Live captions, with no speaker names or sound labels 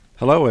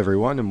Hello,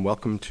 everyone, and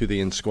welcome to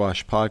the In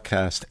Squash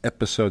Podcast,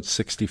 episode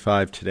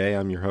 65 today.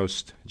 I'm your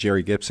host,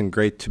 Jerry Gibson.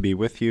 Great to be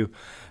with you.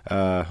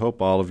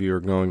 Hope all of you are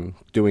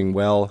doing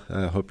well.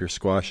 Hope your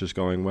squash is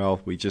going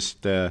well. We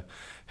just had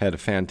a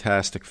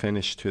fantastic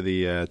finish to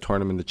the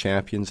Tournament of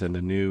Champions and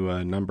a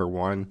new number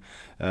one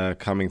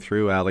coming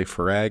through, Ali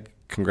Farag.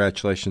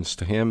 Congratulations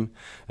to him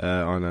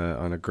on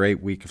a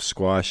great week of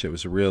squash. It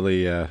was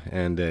really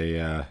and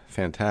a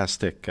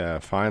fantastic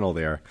final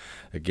there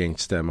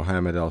against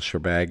Mohamed El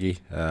Shorbagy.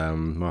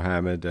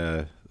 Mohamed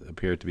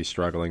appeared to be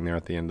struggling there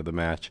at the end of the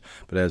match,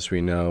 but as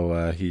we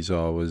know, he's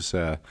always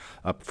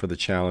up for the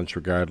challenge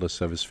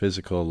regardless of his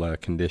physical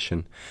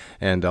condition.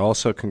 And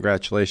also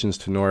congratulations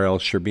to Nour El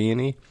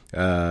Sherbini.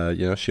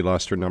 She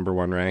lost her number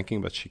one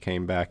ranking, but she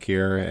came back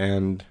here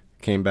and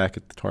came back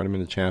at the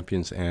Tournament of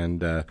Champions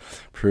and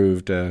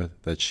proved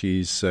that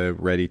she's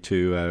ready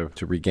to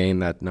regain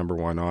that number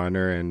one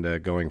honor.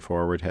 And going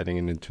forward, heading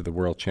into the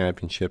World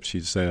Championship,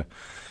 she's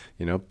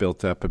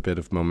built up a bit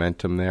of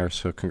momentum there.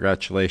 So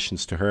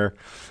congratulations to her.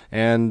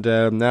 And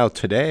now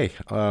today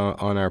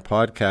on our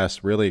podcast,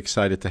 really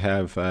excited to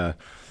have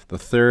the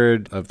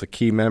third of the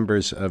key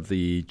members of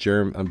the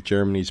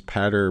Germany's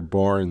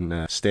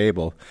Paderborn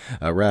stable,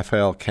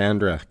 Rafael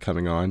Kandra,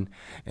 coming on,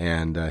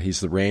 and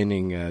he's the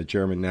reigning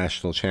German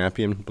national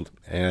champion,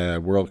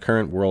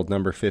 current world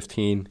number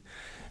 15,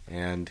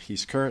 and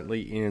he's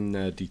currently in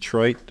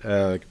Detroit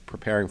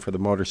preparing for the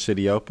Motor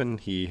City Open.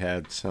 He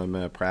had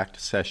some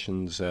practice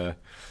sessions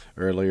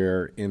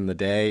earlier in the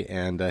day,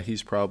 and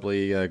he's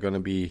probably going to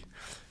be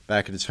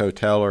back at his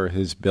hotel or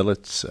his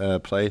billets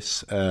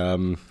place,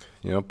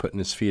 putting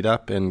his feet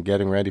up and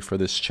getting ready for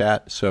this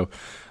chat. So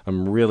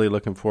I'm really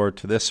looking forward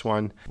to this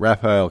one.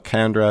 Rafael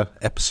Kandra,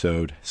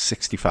 episode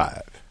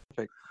 65.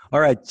 Perfect. All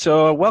right,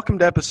 so welcome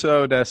to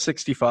episode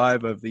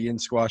 65 of the In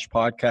Squash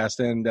podcast.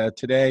 And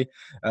today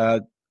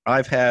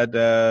I've had,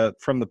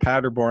 from the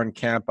Paderborn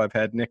camp, I've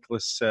had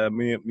Nicholas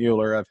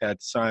Mueller, I've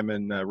had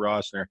Simon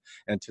Rosner,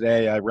 and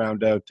today I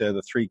round out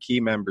the three key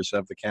members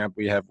of the camp.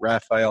 We have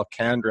Rafael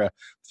Kandra,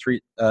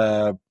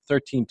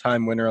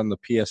 13-time winner on the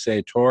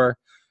PSA Tour,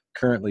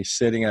 currently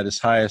sitting at his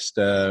highest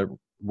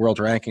world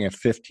ranking at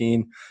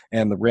 15,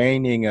 and the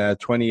reigning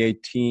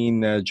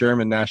 2018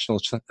 German national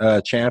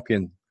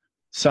champion.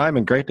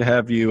 Simon, great to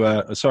have you.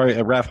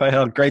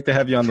 Rafael, great to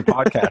have you on the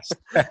podcast.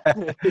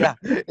 Yeah,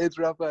 it's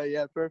Rafael.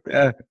 Yeah, perfect.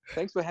 Yeah.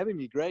 Thanks for having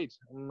me. Great.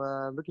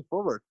 I'm looking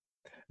forward.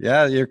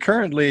 Yeah, you're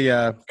currently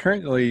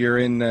you're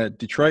in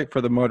Detroit for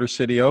the Motor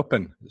City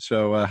Open.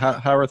 So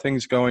how are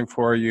things going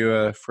for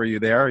you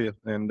there,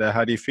 and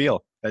how do you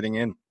feel heading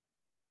in?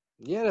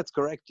 Yeah, that's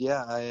correct.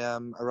 Yeah, I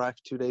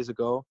arrived 2 days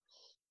ago.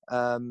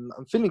 I'm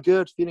feeling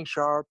good, feeling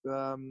sharp.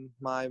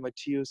 My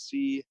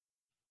TOC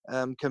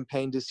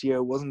campaign this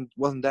year wasn't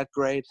that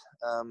great.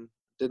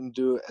 Didn't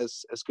do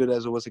as good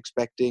as I was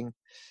expecting.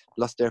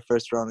 Lost their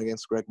first round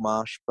against Greg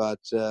Marsh, but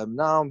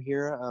now I'm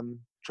here.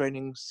 I'm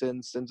training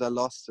since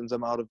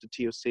I'm out of the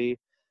TOC.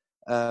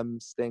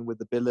 Staying with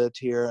the billet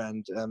here,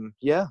 and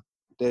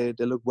They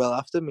look well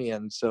after me,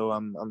 and so I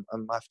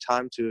have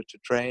time to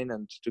train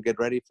and to get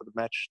ready for the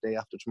match day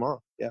after tomorrow.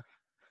 Yeah.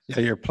 Yeah,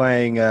 you're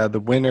playing the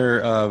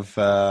winner of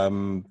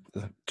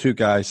two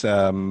guys.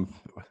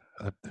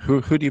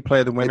 Who do you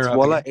play the winner it's of?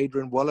 Waller,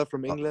 Adrian Waller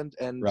from England,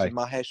 and right.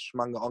 Mahesh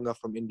Mangaonga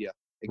from India.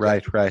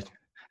 Exactly. Right.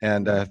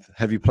 And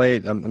have you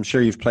played? I'm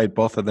sure you've played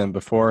both of them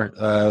before.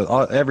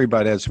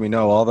 Everybody, as we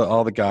know,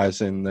 all the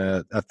guys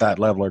at that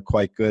level are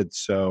quite good.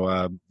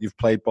 So you've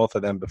played both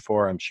of them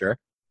before, I'm sure.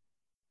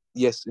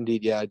 Yes,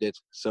 indeed. Yeah, I did.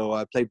 So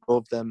I played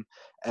both of them,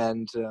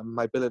 and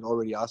my billet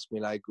already asked me,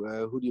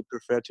 who do you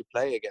prefer to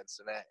play against?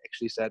 And I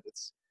actually said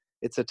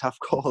it's a tough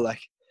call.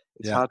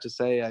 It's hard to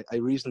say. I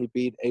recently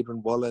beat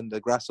Adrian Waller in the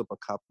Grasshopper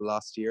Cup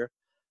last year,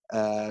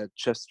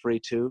 just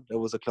 3-2. That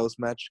was a close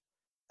match.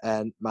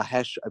 And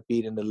Mahesh I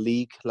beat in the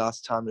league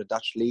last time, the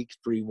Dutch league,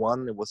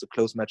 3-1. It was a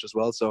close match as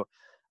well. So,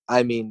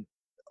 I mean,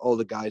 all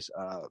the guys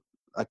are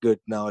good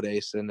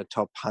nowadays in the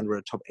top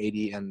 100, top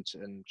 80, and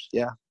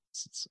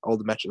it's all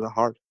the matches are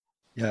hard.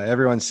 Yeah,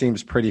 everyone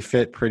seems pretty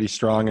fit, pretty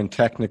strong, and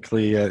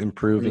technically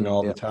improving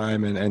all the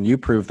time. And you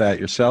proved that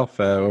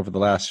yourself over the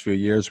last few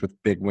years with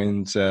big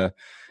wins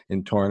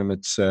in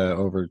tournaments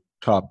over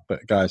top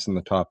guys in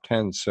the top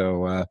 10.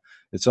 So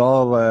it's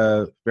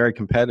all very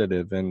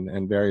competitive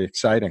and very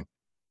exciting.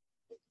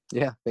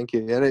 Yeah, thank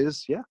you. Yeah, it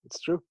is. Yeah, it's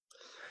true.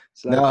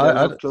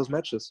 It's close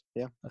matches.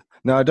 Yeah.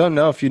 Now, I don't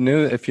know if you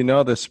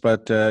know this,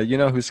 but you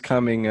know who's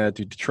coming to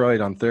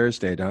Detroit on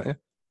Thursday, don't you?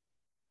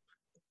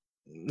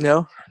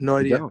 No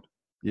idea.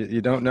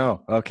 You don't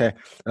know? Okay.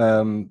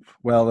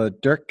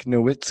 Dirk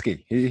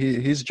Nowitzki.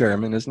 He's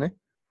German, isn't he?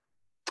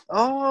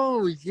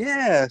 Oh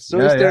yeah. So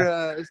is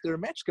there a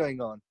match going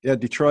on? Yeah,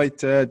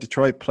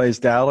 Detroit plays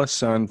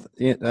Dallas on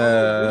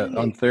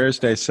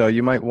Thursday. So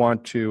you might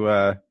want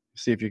to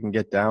see if you can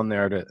get down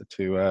there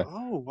to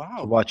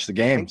watch the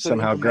game.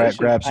 Somehow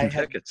grab some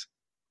tickets.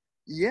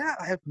 Yeah,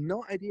 I have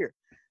no idea.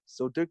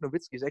 So Dirk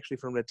Nowitzki is actually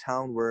from the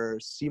town where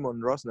Simon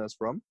Rosner is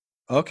from.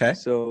 Okay.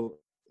 So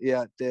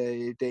yeah,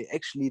 they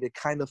actually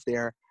kind of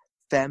their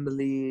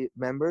family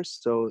members.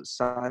 So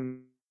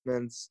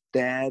Simon's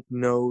dad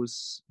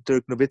knows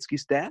Dirk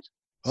Nowitzki's dad.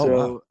 Oh, wow.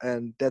 So,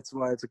 and that's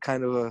why it's a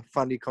kind of a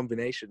funny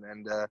combination.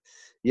 And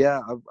yeah,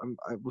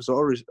 I was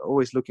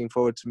always looking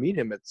forward to meet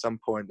him at some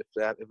point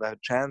if I had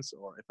a chance,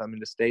 or if I'm in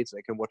the States,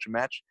 I can watch a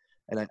match.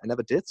 And I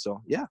never did.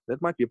 So yeah,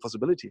 that might be a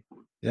possibility.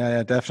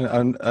 Yeah, definitely.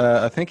 And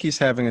I think he's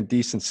having a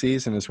decent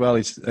season as well.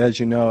 He's, as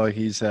you know,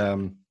 he's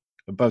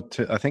about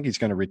to. I think he's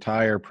going to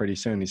retire pretty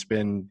soon. He's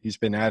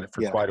been at it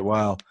for Yeah. quite a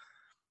while.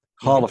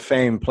 Hall Mm-hmm. of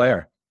Fame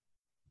player.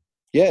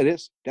 Yeah, it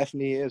is.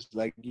 Definitely is.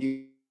 Like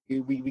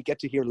we get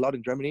to hear a lot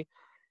in Germany.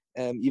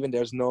 Even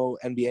there's no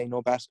NBA,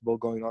 no basketball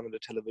going on the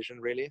television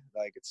really.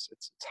 Like it's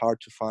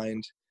hard to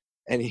find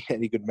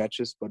any good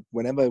matches. But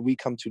whenever we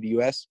come to the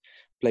US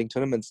playing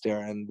tournaments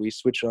there and we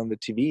switch on the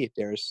TV,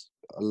 there's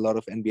a lot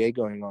of NBA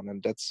going on,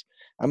 and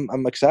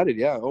I'm excited.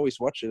 Yeah, I always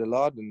watch it a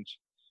lot, and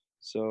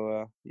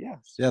so yeah.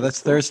 Yeah,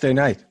 that's cool. Thursday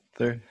night.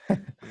 Nice,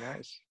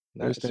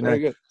 Thursday very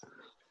night. good.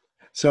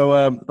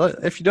 So,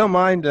 if you don't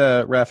mind,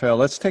 Raphael,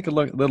 let's take a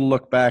little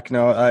look back.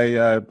 Now,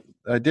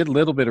 I did a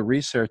little bit of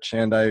research,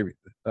 and I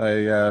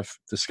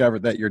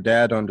discovered that your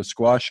dad owned a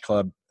squash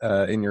club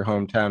in your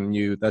hometown,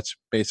 and that's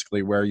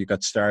basically where you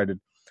got started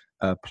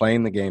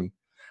playing the game.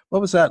 What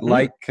was that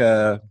like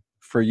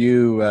for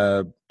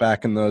you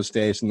back in those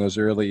days, in those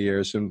early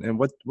years, and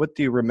what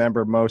do you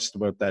remember most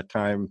about that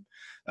time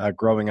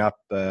growing up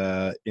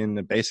in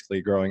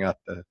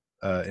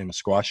a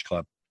squash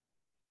club?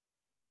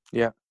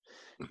 Yeah,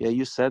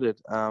 you said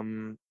it.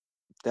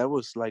 That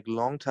was like a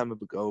long time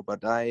ago,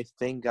 but I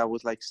think I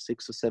was like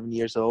 6 or 7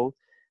 years old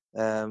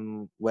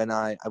when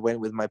I went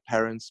with my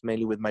parents,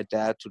 mainly with my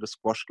dad, to the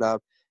squash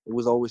club. It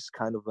was always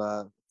kind of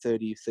a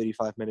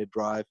 35-minute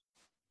drive.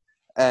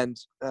 And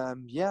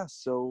yeah,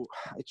 so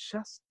I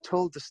just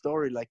told the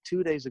story like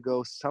 2 days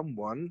ago,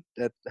 someone,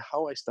 that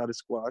how I started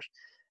squash.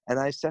 And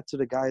I said to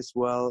the guys,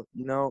 well,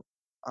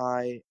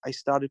 I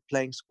started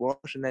playing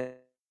squash and I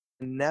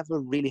never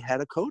really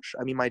had a coach.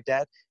 I mean, my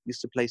dad used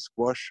to play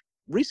squash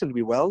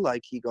reasonably well.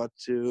 Like he got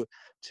to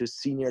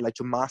senior, like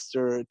to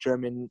master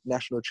German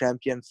national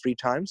champion 3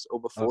 times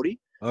over 40.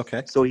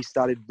 Okay. So he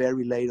started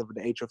very late, of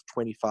the age of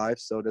 25.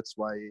 So that's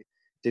why he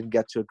didn't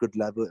get to a good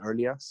level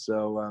earlier.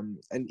 So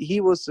and he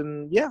was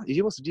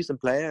a decent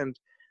player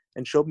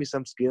and showed me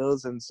some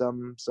skills and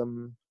some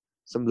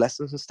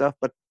lessons and stuff.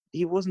 But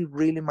he wasn't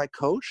really my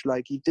coach.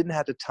 Like he didn't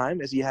have the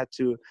time, as he had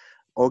to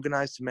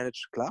organize to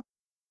manage the club.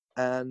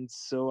 And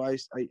so I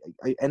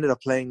ended up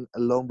playing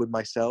alone with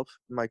myself,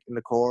 like in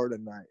the court,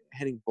 and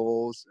hitting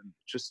balls and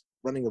just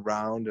running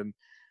around. And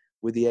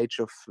with the age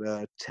of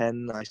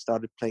 10, I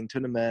started playing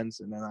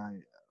tournaments, and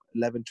then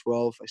 11,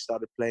 12, I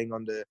started playing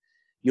on the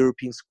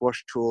European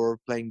Squash Tour,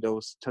 playing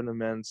those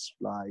tournaments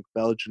like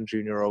Belgian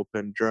Junior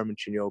Open, German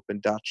Junior Open,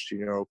 Dutch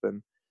Junior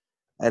Open.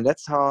 And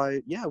that's how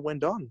I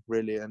went on,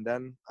 really. And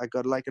then I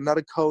got like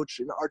another coach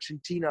in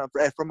Argentina,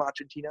 from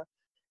Argentina.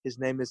 His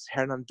name is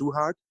Hernan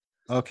Duhart.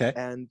 Okay.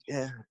 And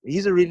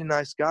he's a really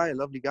nice guy, a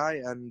lovely guy.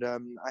 And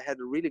I had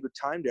a really good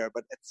time there.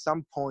 But at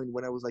some point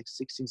when I was like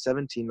 16,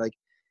 17, like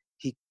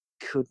he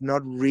could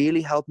not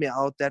really help me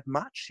out that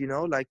much,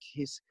 like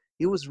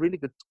he was really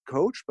good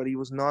coach, but he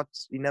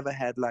never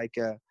had like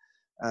a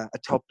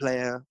top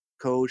player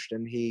coach.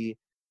 And he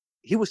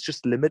was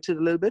just limited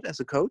a little bit as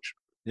a coach.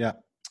 Yeah.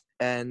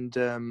 And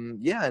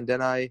and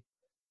then I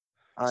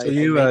So made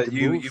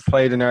the move. you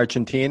played in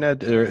Argentina,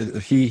 or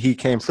he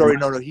came from? Sorry,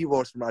 no, he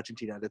was from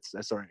Argentina. That's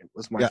sorry, it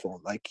was my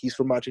fault. Like he's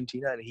from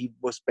Argentina, and he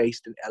was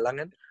based in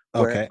Erlangen,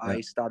 where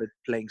I started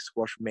playing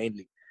squash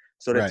mainly.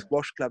 So that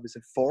squash club is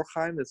in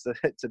Forchheim.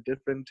 It's a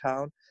different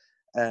town,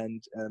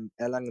 and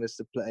Erlangen is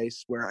the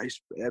place where I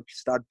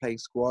started playing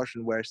squash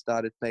and where I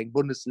started playing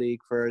Bundesliga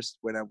first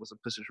when I was in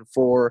position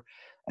 4,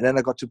 and then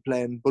I got to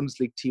play in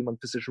Bundesliga team on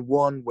position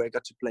 1, where I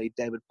got to play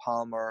David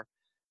Palmer,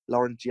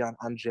 Laurent Gian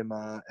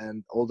Anjima,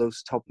 and all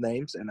those top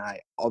names. And I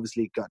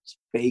obviously got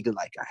bagel.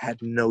 Like I had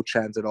no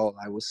chance at all.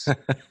 I was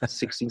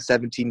 16,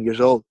 17 years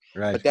old.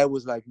 Right. But that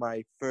was like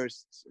my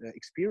first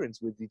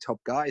experience with the top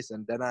guys.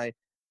 And then I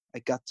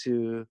got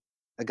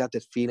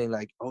that feeling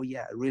like, oh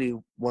yeah, I really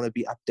want to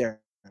be up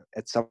there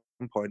at some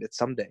point, at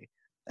some day.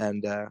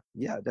 And that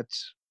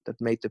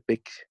made the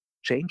big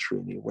change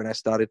really when I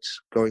started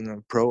going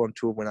on pro on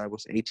tour when I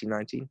was 18,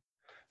 19.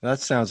 That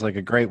sounds like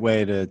a great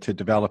way to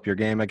develop your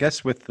game. I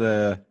guess with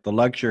the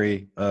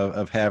luxury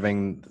of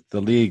having the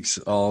leagues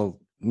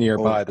all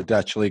nearby, the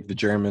Dutch league, the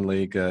German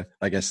league,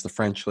 I guess the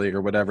French league,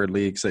 or whatever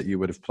leagues that you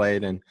would have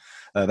played in,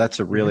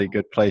 that's a really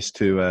good place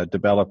to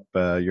develop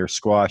your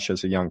squash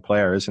as a young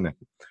player, isn't it?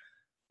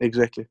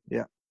 Exactly.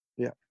 Yeah.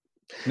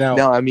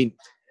 Now, I mean,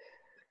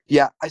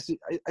 yeah, I see.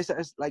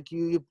 I like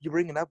you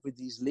bringing up with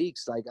these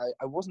leagues. Like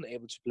I wasn't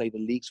able to play the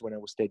leagues when I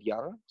was that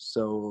young.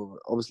 So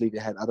obviously they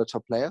had other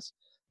top players.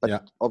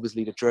 But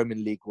obviously the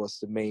German league was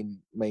the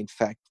main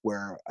fact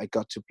where I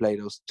got to play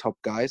those top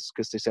guys,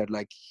 because they said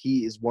like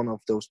he is one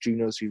of those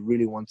juniors you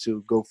really want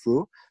to go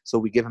through. So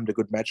we give him the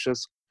good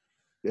matches,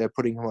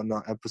 putting him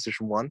on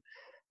position 1,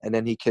 and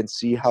then he can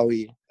see how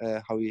he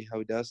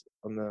does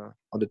on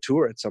the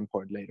tour at some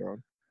point later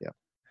on. Yeah.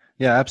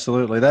 Yeah,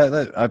 absolutely.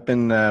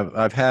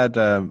 I've had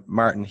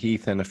Martin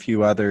Heath and a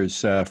few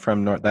others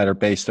that are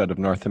based out of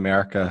North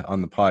America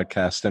on the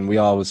podcast, and we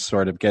always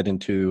sort of get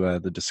into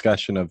the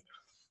discussion of,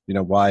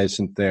 why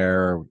isn't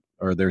there,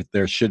 or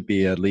there should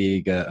be a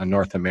league, a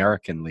North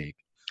American league.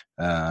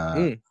 Uh,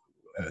 Mm,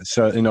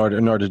 so in order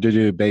to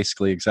do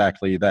basically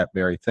exactly that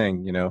very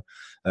thing,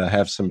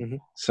 have hmm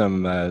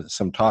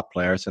some top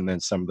players, and then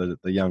some of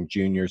the young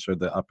juniors or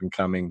the up and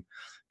coming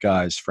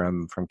guys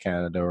from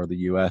Canada or the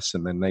US,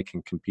 and then they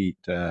can compete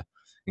and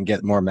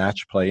get more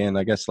match play in,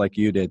 I guess, like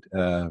you did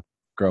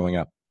growing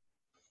up.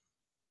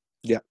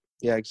 Yeah,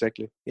 yeah,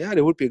 exactly. Yeah,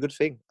 that would be a good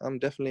thing. I'm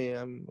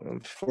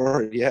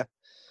for it. Yeah,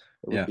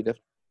 it would Yeah. be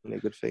definitely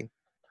a good thing.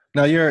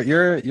 Now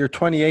you're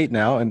 28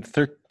 now, and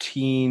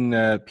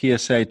 13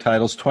 PSA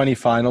titles, 20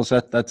 finals.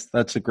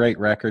 That's a great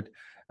record.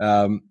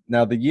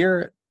 Now the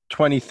year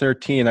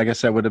 2013, I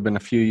guess that would have been a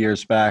few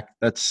years back.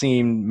 That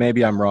seemed,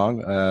 maybe I'm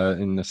wrong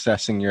in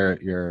assessing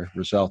your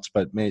results,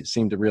 but it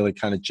seemed to really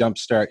kind of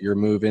jumpstart your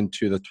move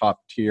into the top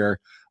tier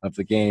of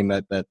the game.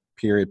 That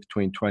period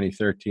between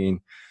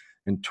 2013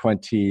 in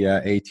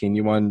 2018.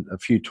 You won a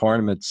few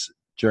tournaments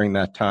during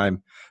that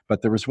time,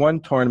 but there was one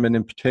tournament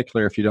in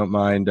particular, if you don't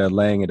mind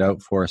laying it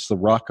out for us, the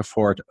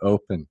Rocafort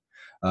Open.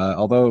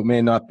 Although it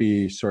may not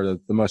be sort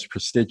of the most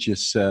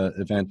prestigious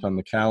event on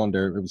the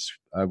calendar, it was,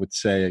 I would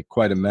say,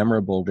 quite a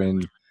memorable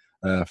win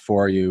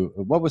for you.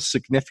 What was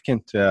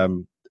significant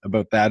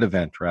about that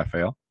event,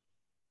 Raphael?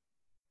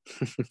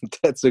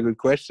 That's a good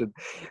question.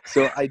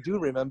 So I do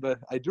remember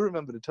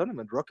the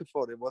tournament,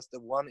 Rockefort. It was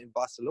the one in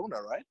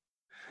Barcelona, right?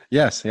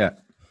 Yes, yeah.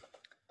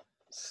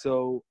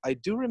 So I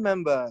do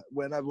remember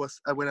when I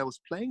was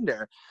playing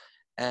there,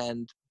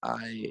 and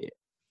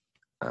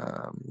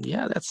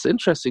yeah, that's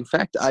interesting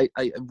fact. I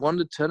won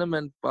the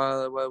tournament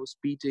while I was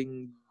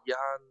beating Jan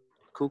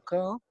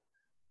Kukal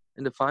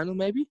in the final,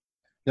 maybe.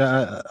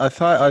 Yeah, I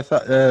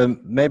thought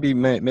maybe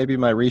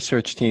my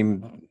research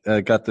team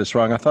got this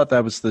wrong. I thought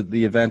that was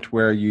the event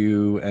where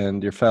you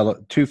and your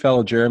two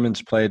fellow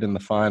Germans played in the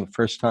final,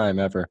 first time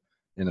ever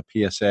in a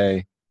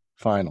PSA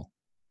final.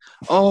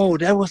 Oh,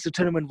 that was the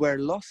tournament where I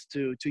lost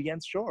to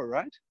Jens Shore,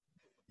 right?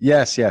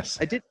 Yes, yes.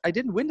 I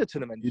didn't win the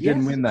tournament. You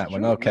didn't Yes, win it's that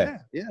one. true. Okay.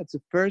 Yeah. It's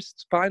the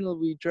first final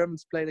we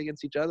Germans played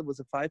against each other. It was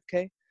a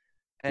 5K,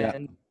 Yeah.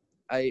 and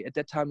I at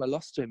that time I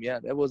lost to him. Yeah,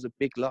 that was a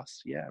big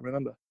loss. Yeah, I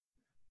remember.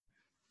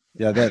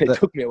 Yeah. It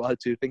took me a while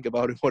to think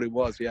about it, what it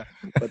was. Yeah,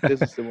 but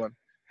this is the one.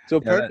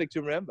 So Yeah. perfect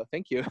to remember.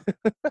 Thank you.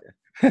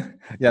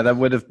 Yeah. That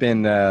would have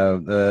been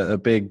a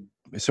big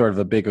sort of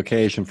a big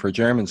occasion for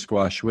German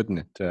squash, wouldn't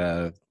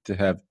it? To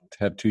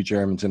have two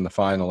Germans in the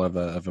final of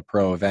a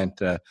pro event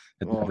had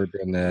Oh, never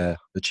been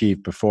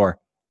achieved before.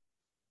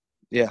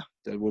 yeah,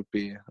 that would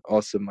be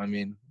awesome. I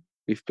mean,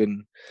 we've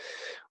been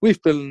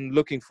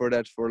looking for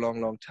that for a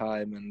long, long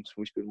time, and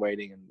we've been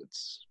waiting, and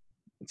it's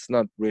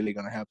not really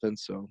gonna happen.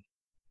 So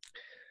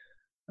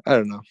I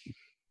don't know.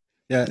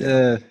 Yeah,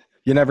 Yeah.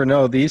 you never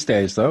know these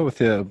days, though. With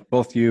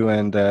both you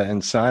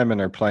and Simon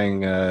are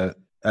playing at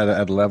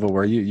a level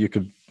where you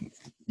could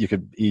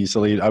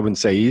easily, I wouldn't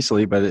say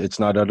easily, but it's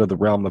not out of the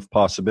realm of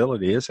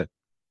possibility, is it?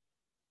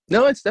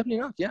 No, it's definitely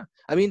not. Yeah,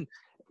 I mean,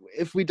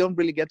 if we don't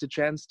really get the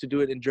chance to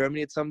do it in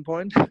Germany at some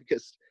point,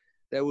 because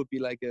that would be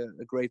like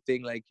a great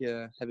thing, like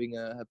having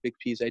a big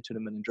PSA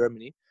tournament in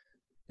Germany,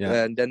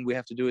 Yeah, and then we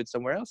have to do it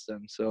somewhere else.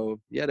 Then, so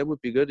yeah, that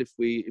would be good if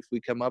we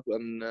come up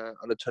on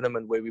a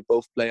tournament where we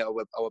both play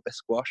our best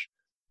squash,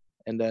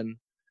 and then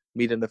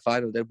meet in the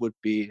final. That would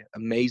be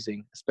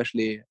amazing,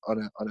 especially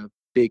on a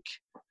big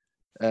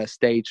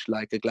stage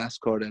like a glass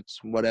court at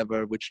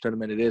whatever which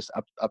tournament it is,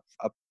 up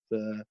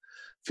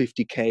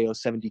 50K or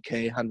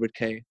 70K,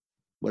 100K,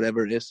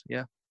 whatever it is.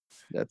 Yeah,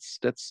 that's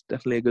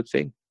definitely a good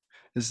thing.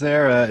 is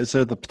there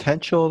the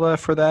potential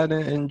for that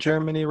in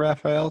Germany,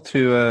 Raphael,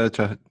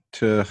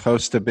 to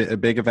host a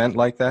big event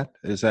like that?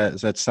 Is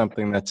that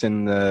something that's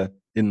in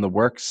the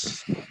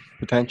works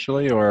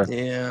potentially, or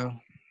Yeah.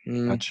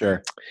 not Mm.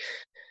 sure?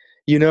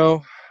 You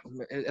know,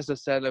 as I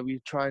said, like, we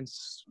tried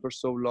for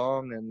so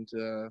long, and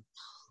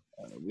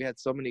we had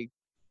so many,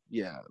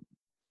 yeah,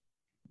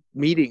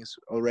 meetings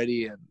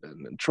already,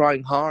 and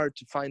trying hard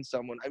to find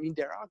someone. I mean,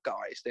 there are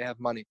guys, they have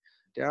money.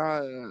 There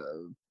are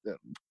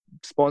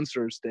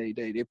sponsors.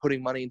 They're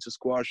putting money into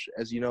squash,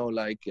 as you know,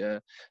 like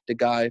the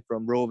guy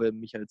from Rove,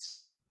 Michael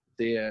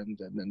there, and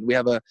then we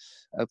have a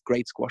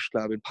great squash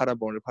club in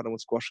Paderborn, the Paderborn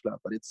Squash Club,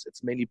 but it's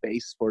mainly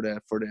based for the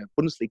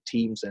Bundesliga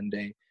teams, and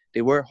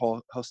they were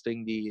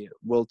hosting the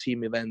world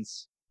team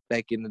events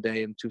back in the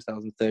day in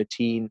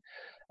 2013,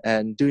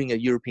 and doing a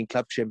European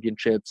Club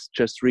Championships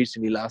just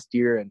recently last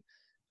year, and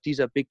these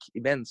are big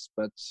events,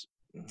 but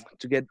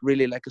to get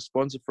really like a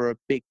sponsor for a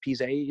big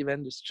PSA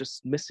event is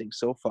just missing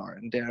so far,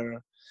 and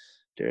there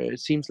it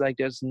seems like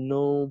there's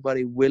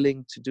nobody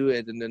willing to do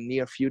it in the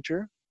near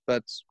future.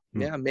 But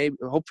Hmm. yeah, maybe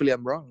hopefully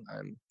I'm wrong.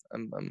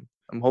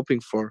 I'm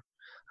hoping for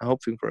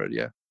it.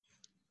 Yeah.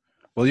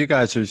 Well, you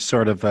guys are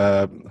sort of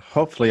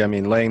hopefully, I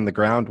mean, laying the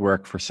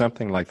groundwork for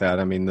something like that.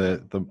 I mean,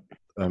 the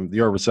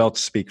your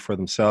results speak for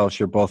themselves.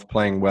 You're both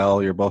playing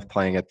well. You're both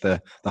playing at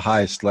the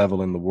highest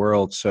level in the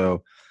world.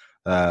 So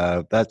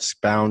that's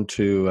bound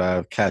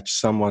to catch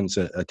someone's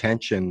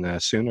attention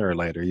sooner or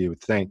later, you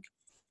would think.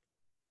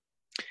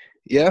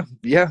 Yeah,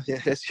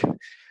 that's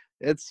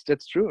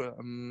true.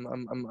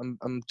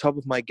 I'm top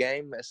of my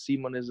game, as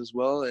Simon is as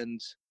well, and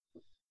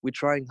we're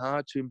trying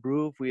hard to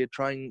improve. We are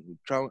trying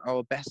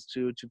our best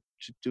to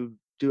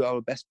do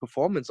our best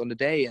performance on the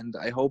day, and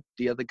I hope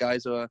the other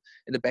guys are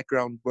in the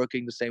background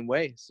working the same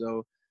way.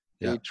 So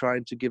they're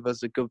trying to give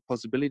us a good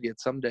possibility at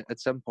some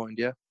point.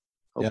 Yeah.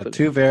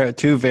 Hopefully. Yeah,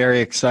 two very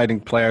exciting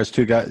players.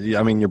 Two guys.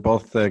 I mean, you're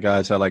both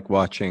guys I like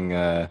watching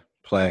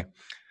play.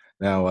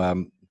 Now,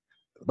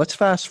 let's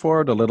fast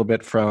forward a little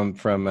bit from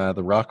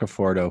the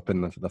Rockefort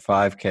Open, the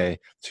 5K,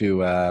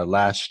 to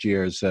last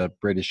year's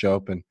British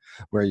Open,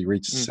 where you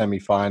reached the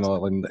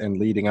semifinal, and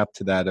leading up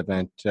to that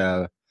event.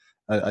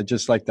 I'd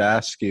just like to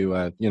ask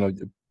you,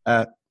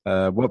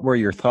 what were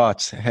your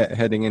thoughts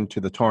heading into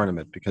the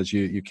tournament? Because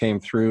you came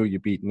through, you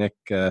beat Nick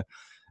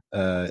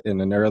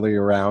in an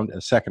earlier round,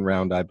 a second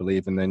round, I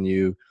believe, and then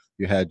you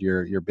had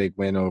your big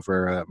win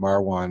over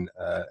Marwan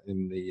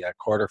in the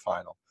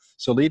quarterfinal.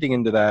 So leading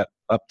into that,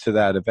 up to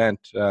that event,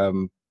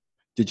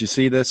 did you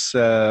see this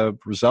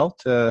result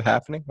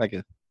happening?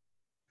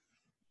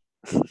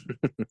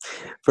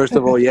 First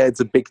of all, yeah,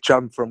 it's a big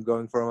jump from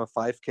going from a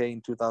 5K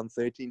in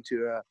 2013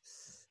 to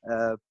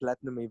a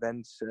platinum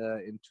event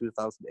in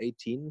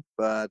 2018.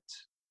 But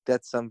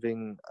that's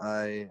something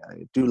I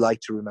do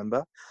like to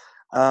remember.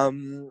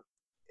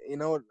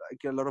 Like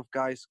a lot of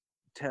guys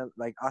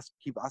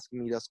keep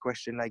asking me this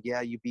question, like,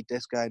 yeah, you beat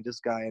this guy and this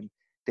guy, and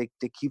they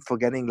keep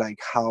forgetting like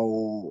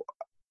how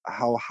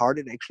hard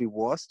it actually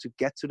was to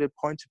get to the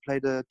point to play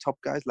the top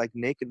guys like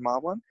Nick and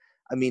Marwan.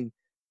 I mean,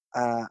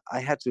 I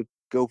had to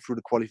go through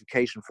the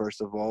qualification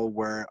first of all,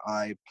 where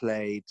I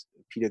played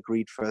Peter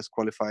Greed first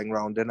qualifying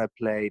round, then I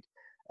played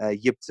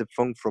Yip Zip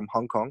Fung from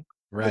Hong Kong,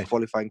 the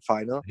qualifying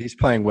final. He's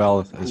playing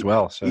well as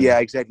well. So yeah,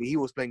 exactly. He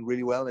was playing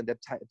really well, and at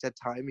that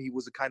time he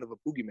was a kind of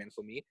a boogeyman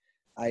for me.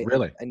 I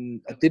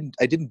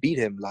didn't beat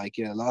him. Like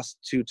last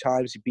two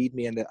times he beat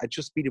me, and I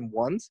just beat him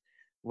once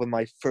with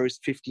my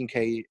first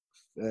 15K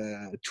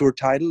tour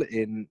title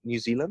in New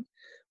Zealand,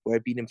 where I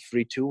beat him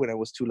 3-2 when I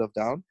was 2 love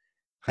down.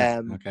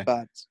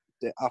 But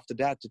after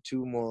that, the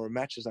 2 more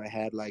matches I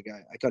had, like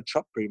I got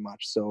chopped pretty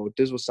much. So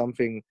this was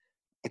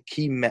a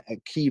key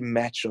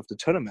match of the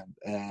tournament,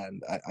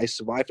 and I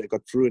survived. I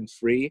got through in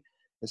 3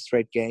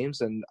 straight games,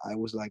 and I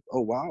was like,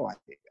 oh wow,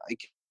 I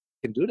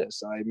can do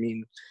this. I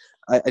mean,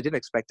 I didn't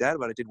expect that,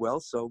 but I did well.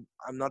 So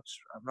I'm not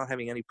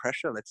having any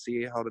pressure. Let's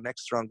see how the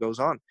next round goes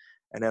on.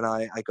 And then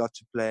I got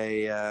to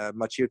play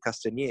Mathieu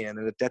Castagnier, and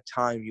at that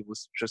time he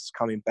was just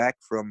coming back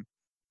from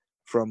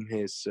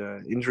his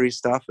injury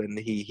stuff, and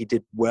he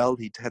did well.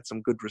 He had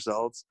some good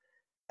results,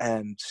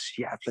 and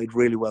I played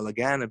really well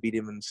again. I beat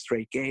him in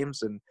straight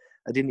games, and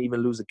I didn't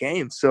even lose a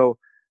game. So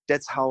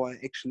that's how I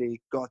actually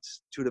got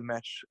to the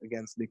match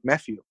against Nick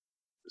Matthew.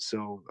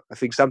 So I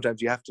think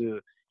sometimes you have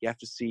to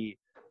see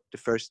the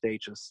first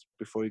stages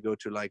before you go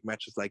to like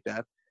matches like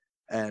that.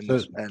 And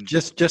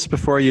just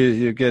before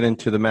you get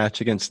into the match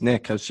against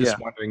Nick, I was just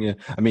wondering.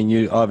 I mean,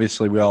 we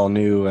all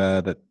knew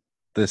that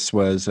this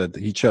was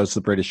he chose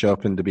the British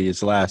Open to be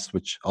his last,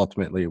 which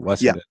ultimately it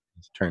wasn't. It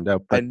turned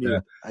out, but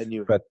I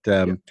knew. But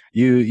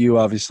you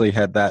obviously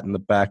had that in the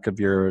back of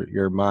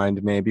your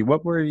mind. Maybe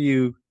what were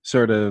you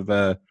sort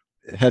of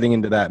heading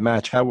into that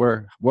match?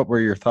 What were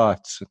your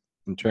thoughts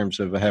in terms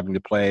of having to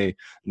play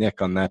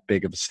Nick on that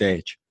big of a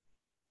stage?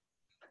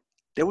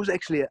 There was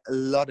actually a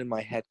lot in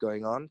my head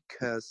going on,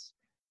 because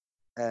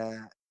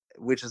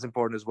which is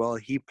important as well.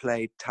 He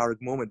played Tarek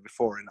Momen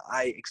before, and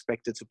I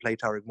expected to play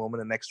Tarek Momen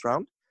the next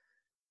round.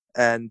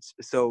 And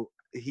so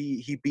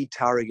he beat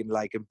Tarek in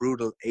like a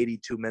brutal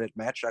 82-minute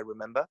match, I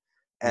remember.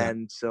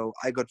 And so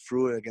I got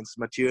through against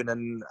Mathieu, and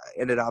then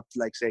ended up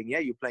like saying, yeah,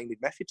 you're playing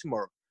Nick Matthew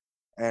tomorrow.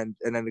 And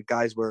then the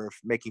guys were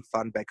making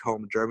fun back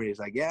home in Germany. It's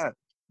like, yeah,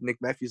 Nick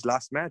Matthew's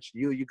last match.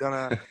 You're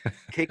gonna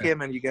kick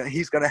him, and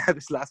he's gonna have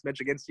his last match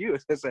against you.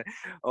 So it's like,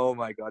 oh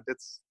my God,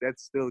 that's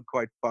still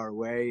quite far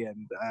away,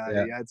 and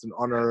it's an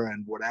honor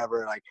and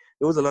whatever. Like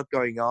there was a lot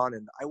going on,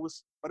 and I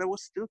was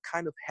still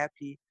kind of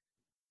happy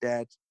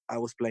that I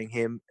was playing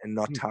him and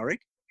not Tarek.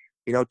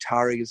 You know,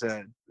 Tarek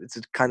it's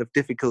a kind of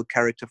difficult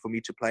character for me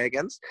to play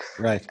against.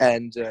 Right.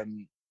 And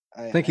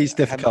I think he's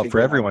difficult for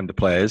everyone to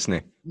play, isn't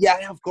he?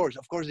 Yeah, of course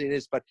it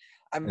is. But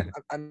I'm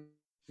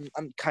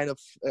kind of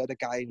the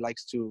guy who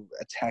likes to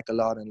attack a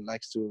lot and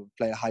likes to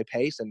play a high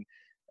pace, and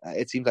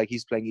it seems like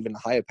he's playing even a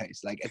higher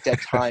pace. Like at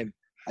that time,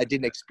 I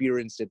didn't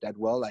experience it that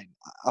well. Like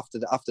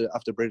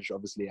after British,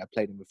 obviously, I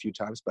played him a few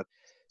times, but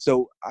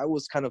so I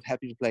was kind of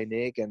happy to play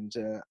Nick, and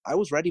I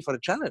was ready for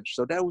the challenge.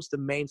 So that was the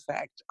main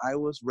fact. I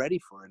was ready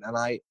for it, and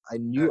I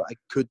knew I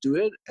could do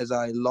it, as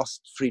I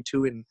lost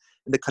 3-2 in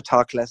the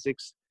Qatar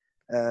Classics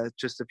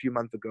just a few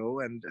months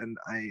ago, and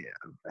I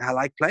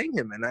like playing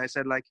him, and I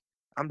said like,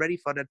 I'm ready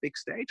for that big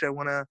stage. I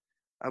wanna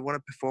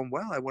perform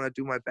well. I wanna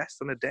do my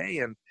best on a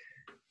day,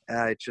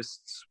 it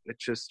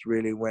just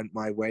really went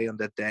my way on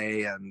that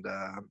day, and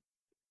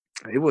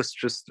it was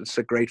just it's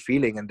a great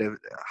feeling, and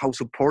how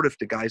supportive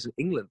the guys in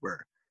England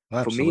were for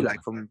me. Absolutely.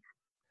 Like from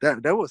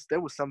that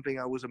was something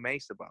I was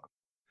amazed about.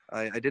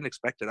 I didn't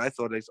expect it. I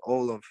thought it's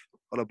all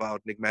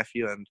about Nick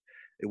Matthew, and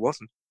it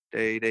wasn't.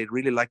 They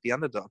really liked the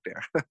underdog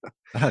there.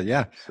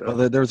 Yeah. Well,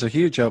 So there was a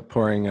huge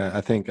outpouring, I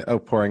think,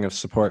 outpouring of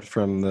support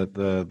from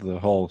the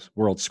whole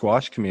world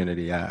squash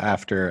community yeah,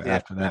 after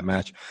that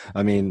match.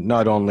 I mean,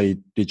 not only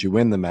did you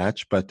win the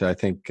match, but I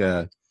think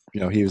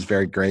he was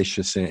very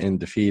gracious in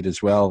defeat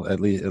as well. At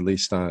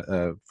least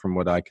from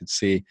what I could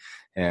see,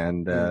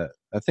 and mm,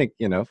 I think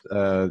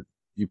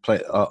you play.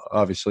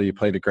 Obviously, you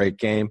played a great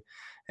game,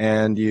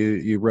 and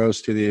you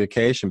rose to the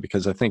occasion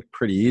because I think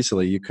pretty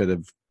easily you could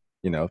have,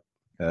 you know,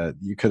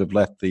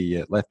 let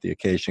the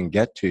occasion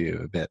get to you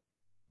a bit.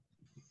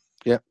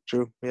 yeah,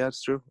 true. Yeah,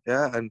 it's true.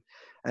 Yeah, and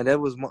that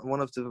was one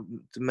of the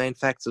main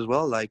facts as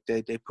well. Like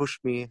they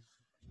pushed me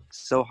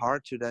so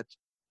hard to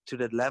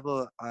that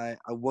level. I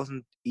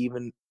wasn't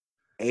even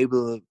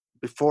able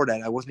before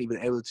that. I wasn't even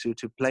able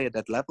to play at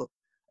that level,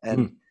 and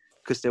Mm.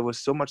 because there was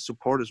so much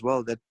support as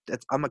well. That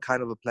I'm a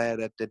kind of a player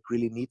that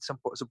really needs some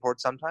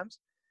support sometimes,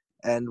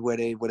 and where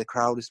the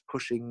crowd is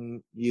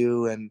pushing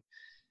you and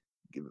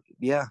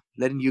yeah,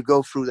 letting you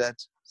go through that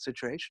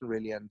situation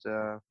really, and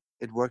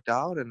it worked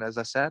out. And as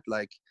I said,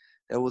 like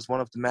that was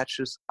one of the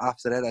matches.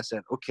 After that, I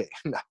said, okay,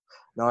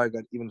 now I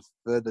got even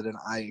further than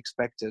I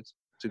expected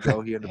to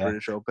go here in the Yeah,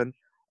 British Open,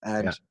 yeah,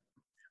 and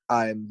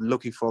I'm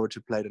looking forward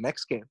to play the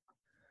next game.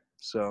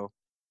 So,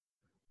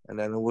 and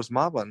then it was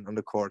Marwan on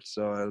the court,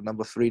 so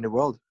number 3 in the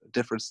world,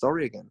 different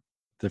story again.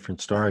 different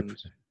story. And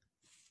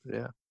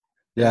yeah,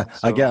 Yeah,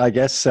 so I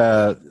guess.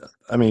 I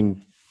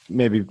mean,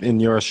 maybe in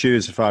your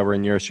shoes, if I were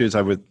in your shoes,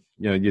 I would.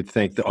 You'd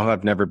think that, oh,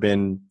 I've never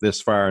been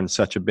this far in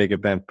such a big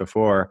event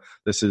before.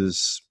 This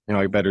is,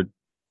 I better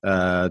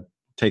uh,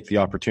 take the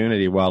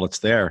opportunity while it's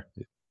there.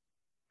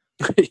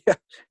 yeah,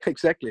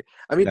 exactly.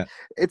 I mean, Yeah,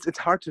 it's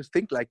hard to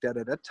think like that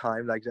at that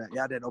time, like that.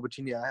 Yeah, that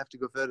opportunity, I have to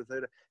go further.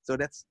 So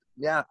that's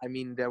yeah. I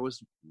mean, there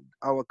was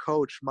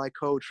my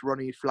coach,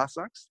 Ronnie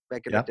Flassax,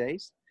 back in the yeah.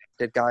 days.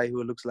 That guy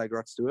who looks like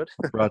Rod Stewart.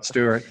 Rod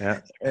Stewart. Yeah,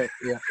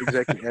 Yeah,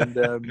 exactly.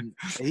 And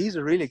he's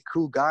a really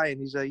cool guy,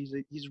 and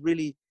he's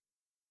really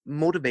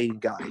motivating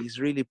guy. He's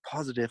really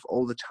positive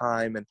all the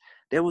time, and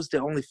that was the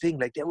only thing.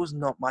 Like there was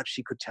not much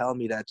he could tell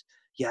me that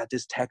yeah,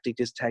 this tactic.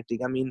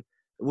 I mean,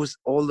 it was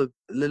all a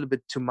little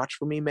bit too much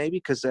for me maybe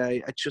because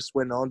I just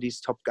went on these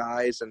top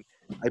guys and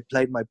I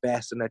played my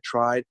best and I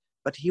tried,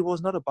 but he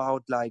was not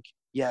about like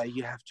yeah,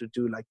 you have to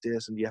do like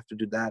this and you have to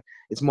do that.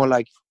 It's more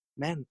like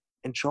man,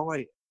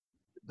 enjoy,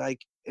 like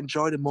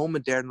enjoy the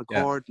moment there in the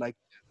yeah. court, like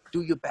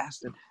do your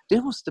best. And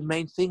that was the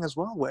main thing as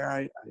well, where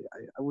I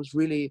was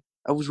really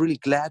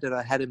glad that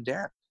I had him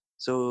there.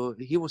 So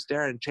he was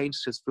there and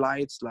changed his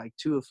flights like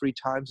 2 or 3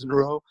 times in a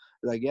row.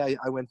 Like, yeah,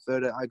 I went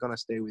further. I gonna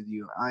stay with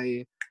you.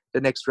 The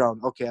next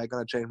round, okay, I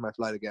gonna change my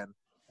flight again.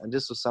 And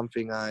this was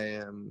something I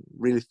am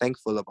really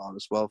thankful about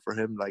as well for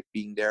him, like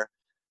being there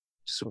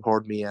to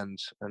support me, and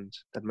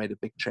that made a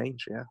big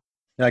change. Yeah.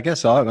 Yeah, I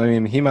guess. I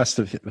mean, he must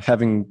have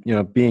having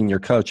being your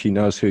coach. He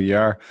knows who you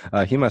are.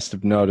 He must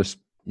have noticed.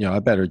 I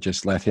better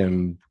just let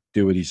him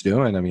do what he's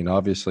doing. I mean,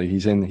 obviously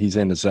he's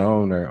in a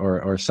zone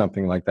or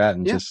something like that,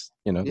 and Yeah. just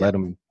Yeah.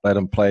 let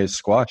him play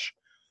squash.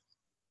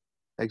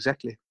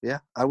 Exactly. Yeah.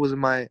 I was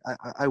in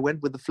I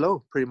went with the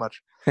flow pretty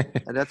much,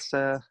 and that's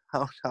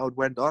how it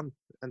went on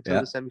until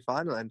Yeah. the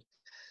semifinal. And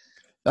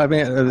I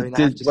mean, I mean,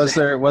 I have to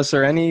say, was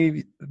there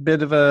any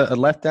bit of a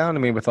letdown? I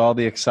mean, with all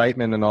the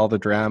excitement and all the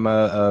drama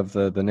of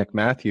the Nick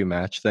Matthew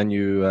match, then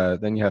you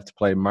have to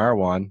play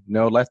Marwan.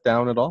 No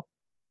letdown at all.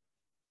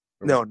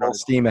 Or was no, it full not at all.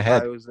 steam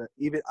ahead?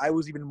 I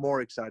was even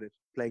more excited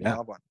playing Yeah,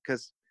 Marwan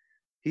because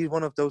he's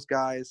one of those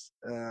guys.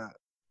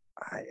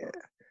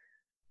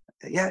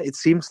 Yeah, it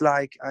seems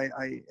like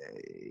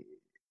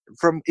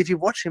from if you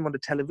watch him on the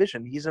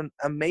television, he's an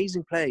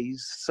amazing player.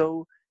 He's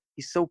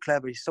so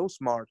clever. He's so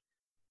smart.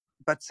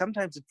 But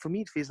sometimes for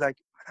me it feels like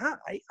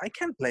I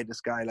can't play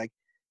this guy. Like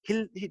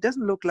he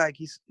doesn't look like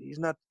he's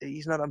not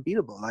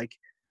unbeatable. Like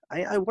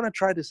I want to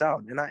try this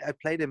out, and I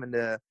played him in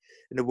the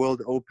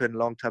World Open a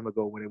long time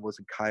ago when it was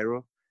in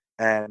Cairo,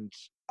 and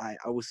I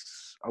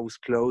was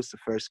close the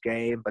first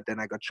game, but then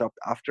I got chopped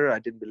after. I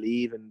didn't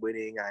believe in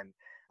winning, and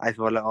I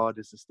thought like, oh,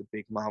 this is the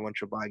big Marwan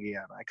Shabagi,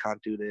 and I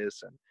can't do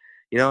this, and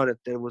that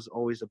there was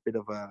always a bit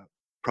of a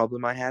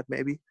problem I had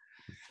maybe.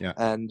 yeah,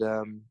 And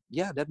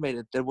yeah, that made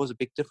it. There was a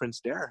big difference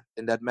there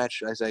in that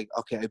match. I was like,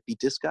 okay, I beat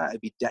this guy, I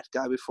beat that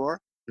guy before.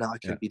 Now I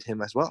yeah, can beat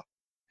him as well.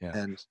 yeah.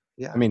 And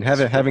yeah, I mean, it's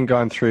really having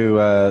gone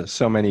through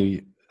so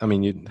many. I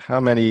mean,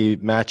 how many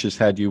matches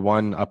had you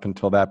won up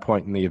until that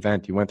point in the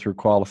event? You went through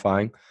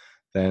qualifying,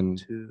 then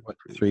two, what,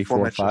 three, three, four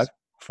four, five, matches.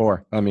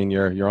 four. I mean,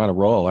 you're on a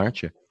roll,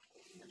 aren't you?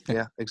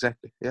 Yeah,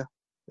 exactly. Yeah,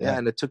 yeah, Yeah.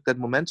 and I took that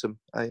momentum.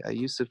 I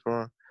used it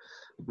for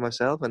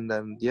myself, and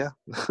then yeah.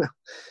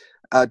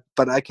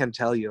 But I can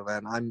tell you,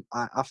 man,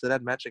 after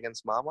that match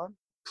against Marwan,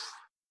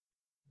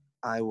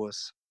 I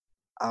was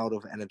out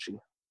of energy.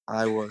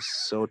 I was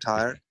so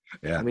tired.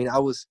 Yeah. I mean, I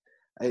was.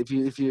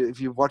 If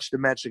you watch the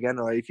match again,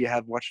 or if you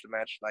have watched the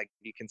match, like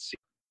you can see,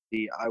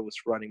 I was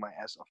running my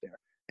ass off there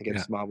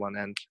against Marwan,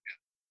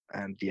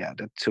 and yeah,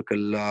 that took a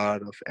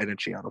lot of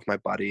energy out of my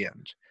body.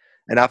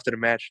 And after the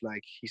match,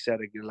 like he said,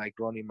 like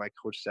Ronnie, my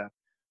coach said,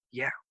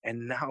 yeah,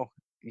 and now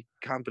you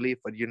can't believe,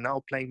 but you're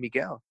now playing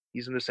Miguel.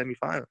 He's in the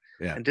semifinal,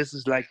 and this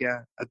is like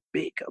a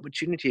big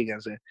opportunity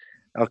against it.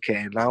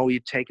 Okay, now you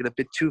take it a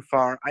bit too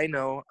far. I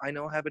know, I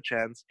have a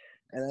chance,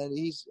 and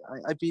then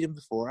I beat him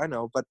before. I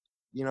know, but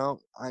you know,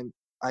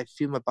 I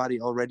feel my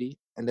body already,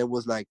 and there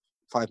was like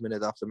 5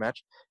 minutes after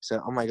match. So,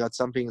 oh my God,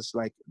 something is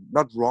like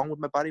not wrong with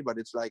my body, but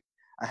it's like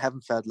I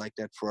haven't felt like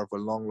that for a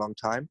long, long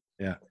time.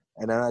 Yeah.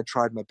 And then I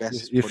tried my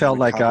best. You felt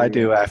like I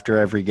do after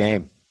every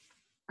game.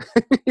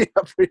 Yeah,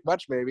 pretty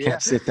much, maybe.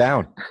 Can't sit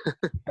down.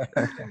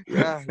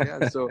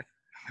 yeah. So,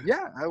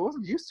 yeah, I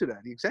wasn't used to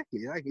that.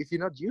 Exactly. Like if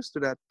you're not used to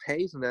that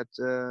pace and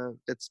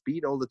that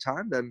speed all the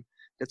time, then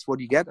that's what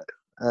you get.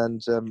 And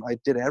I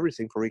did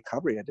everything for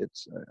recovery. I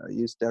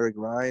used Derek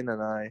Ryan,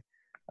 and I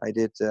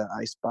did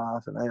ice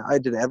bath, and I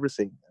did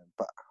everything.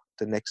 But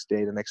the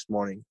next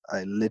morning,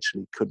 I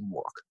literally couldn't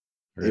walk.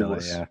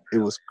 Really, it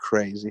was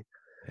crazy.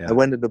 Yeah. I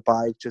went on the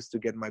bike just to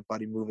get my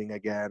body moving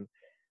again.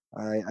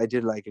 I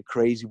did like a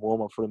crazy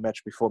warm up for the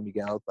match before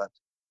Miguel, but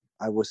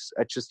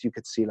you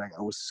could see like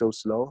I was so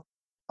slow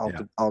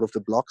out of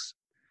the blocks.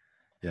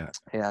 Yeah.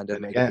 And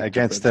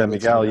against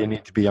Miguel, you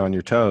need to be on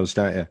your toes,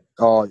 don't you?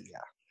 Oh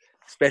yeah,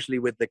 especially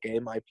with the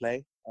game I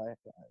play.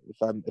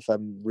 If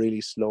I'm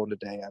really slow in the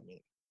day, I mean.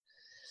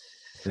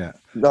 Yeah.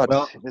 Well,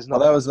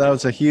 that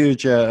was a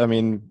huge, a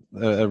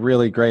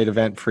really great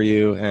event for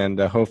you, and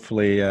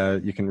hopefully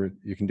you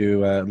can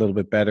do a little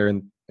bit better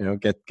and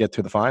get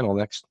to the final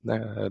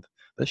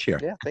this year.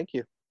 Yeah, thank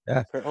you.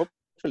 Yeah,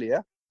 hopefully,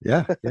 yeah.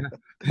 Yeah,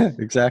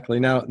 exactly.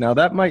 Now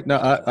that might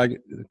not.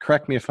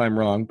 Correct me if I'm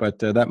wrong, but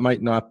that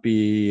might not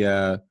be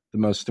the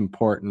most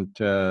important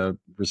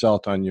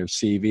result on your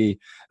CV.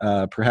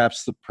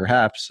 Perhaps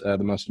the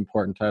most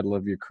important title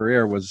of your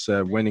career was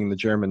winning the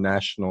German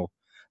national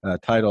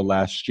title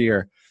last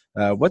year.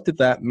 What did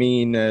that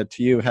mean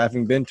to you,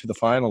 having been to the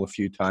final a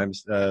few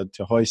times,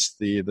 to hoist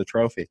the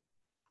trophy?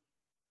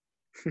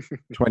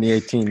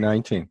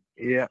 2018-19.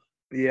 Yeah,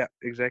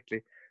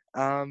 exactly.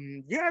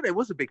 That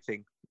was a big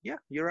thing. Yeah,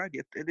 you're right.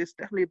 It is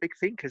definitely a big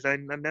thing because I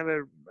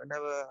never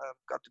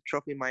got the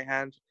trophy in my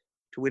hand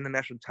to win the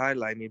national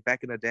title. I mean,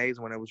 back in the days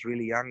when I was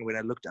really young, when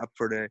I looked up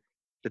for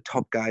the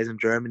top guys in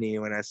Germany,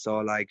 when I saw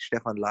like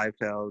Stefan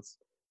Leifels,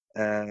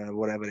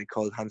 whatever they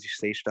called, Hansi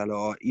Seestaller,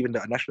 or even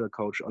the national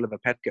coach, Oliver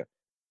Petke.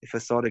 If I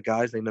saw the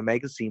guys in the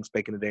magazines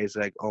back in the days,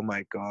 like, oh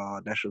my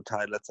God, national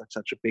title, that's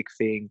such a big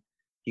thing.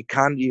 You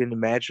can't even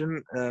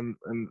imagine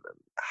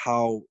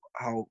how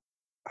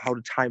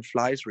the time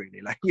flies,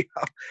 really. Like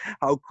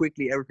how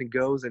quickly everything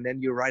goes, and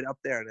then you're right up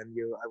there. And then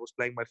I was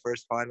playing my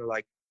first final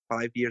like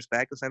 5 years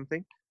back or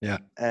something. Yeah.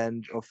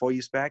 Or 4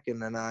 years back,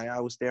 and then I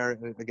was there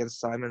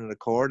against Simon in the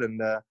court,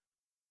 and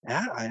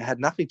I had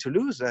nothing to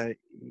lose.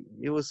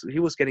 He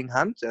was getting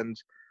hunt,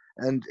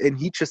 and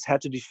he just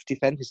had to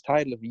defend his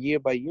title year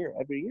by year,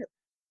 every year.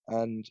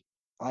 And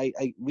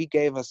we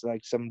gave us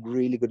like some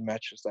really good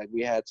matches. Like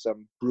we had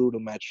some brutal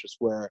matches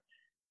where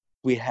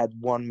we had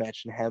one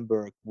match in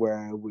Hamburg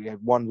where we had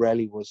one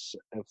rally was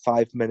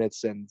 5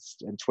 minutes and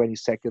 20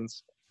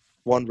 seconds,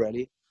 one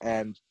rally,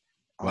 and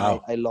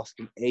wow. I lost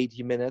in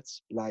 80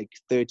 minutes, like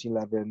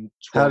 13-11,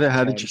 12.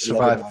 How did you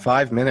survive a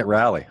 5-minute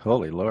rally?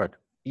 Holy Lord.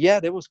 Yeah,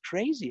 that was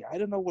crazy. I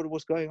don't know what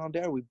was going on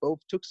there. We both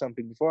took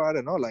something before. I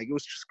don't know. Like it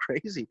was just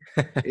crazy.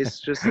 It's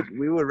just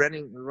we were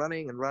running.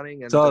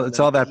 And it's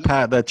all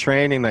that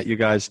training that you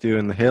guys do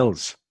in the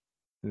hills,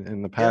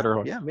 in the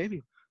Paderborn. Yeah,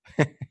 maybe.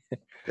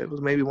 That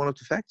was maybe one of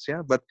the facts.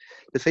 Yeah, but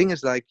the thing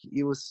is, like,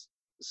 he was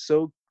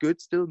so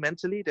good still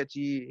mentally that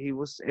he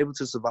was able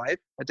to survive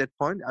at that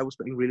point. I was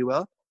playing really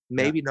well.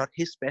 Maybe not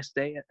his best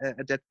day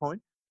at that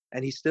point,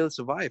 and he still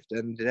survived.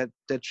 And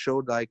that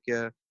showed like.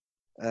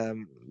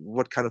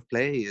 What kind of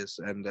player he is,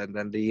 and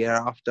then the year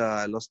after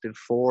I lost in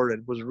 4.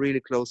 It was a really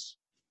close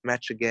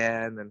match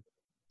again,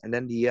 and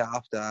then the year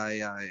after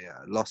I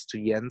lost to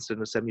Jens in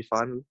the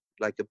semifinal,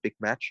 like a big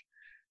match.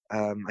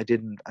 I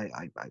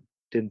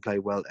didn't play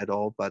well at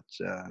all, but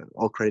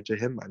all credit to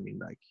him. I mean,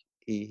 like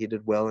he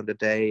did well in the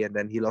day, and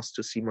then he lost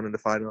to Simon in the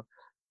final,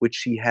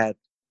 which he had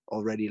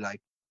already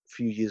like a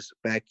few years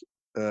back,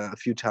 a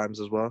few times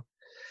as well.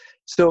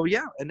 So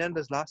yeah, and then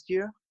this last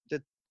year.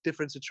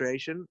 Different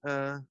situation,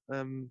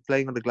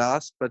 playing on the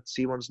glass, but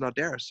Simon's not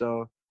there.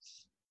 So,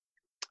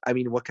 I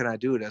mean, what can I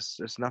do? There's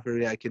nothing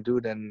really I can do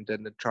than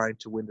trying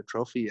to win the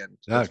trophy, and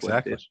that's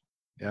exactly. what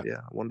I did.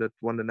 Yeah,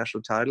 won the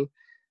national title,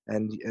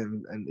 and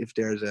if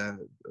there's a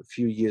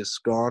few years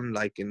gone,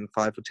 like in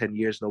 5 or 10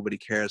 years, nobody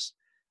cares,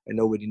 and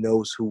nobody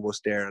knows who was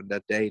there on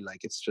that day.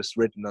 Like it's just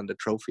written on the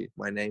trophy,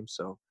 my name.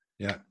 So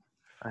yeah.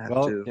 I have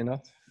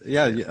to.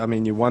 I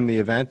mean, you won the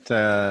event,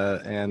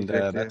 and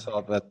exactly. that's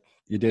all that.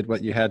 You did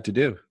what you had to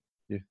do.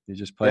 You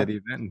just play the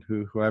event,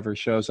 and whoever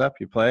shows up,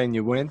 you play and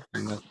you win,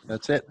 and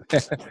that's it.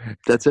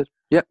 That's it.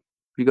 Yeah,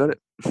 you got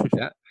it.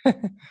 Yeah.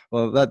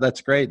 Well,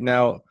 that's great.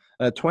 Now,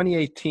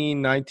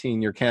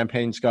 2018-19, your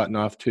campaign's gotten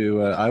off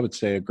to, I would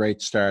say, a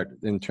great start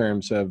in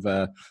terms of,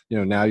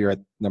 now you're at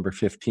number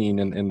 15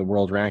 in the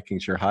world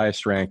rankings, your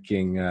highest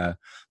ranking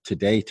to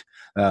date.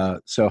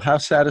 So how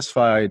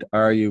satisfied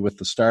are you with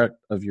the start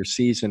of your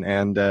season?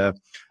 And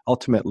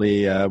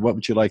ultimately, what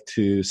would you like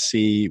to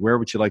see? Where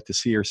would you like to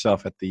see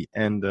yourself at the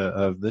end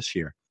of this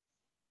year?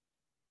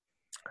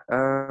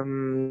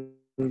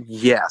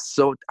 Yeah,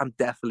 so I'm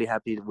definitely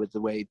happy with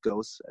the way it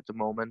goes at the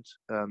moment.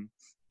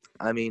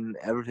 I mean,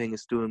 everything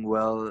is doing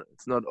well.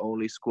 It's not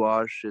only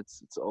squash;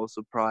 it's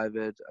also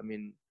private. I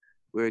mean,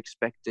 we're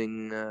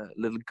expecting a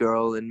little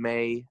girl in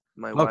May.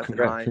 My Oh, wife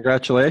and I. Yeah,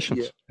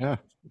 congratulations! Yeah,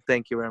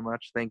 thank you very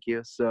much. Thank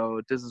you.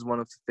 So this is one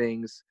of the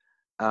things.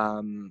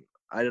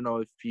 I don't know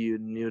if you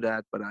knew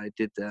that, but I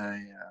did a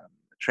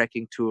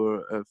trekking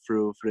tour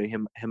through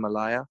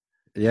Himalaya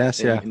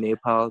yes, yeah. in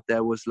Nepal.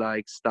 That was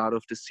like start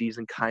of the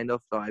season, kind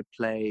of. So I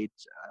played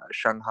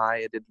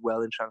Shanghai. I did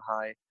well in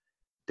Shanghai.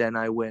 Then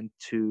I went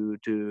to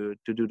do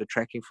the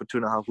trekking for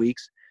 2.5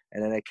 weeks,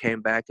 and then I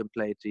came back and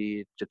played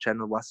the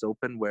Channel Was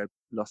Open, where I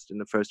lost in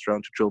the first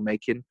round to Joe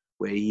Makin,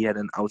 where he had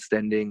an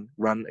outstanding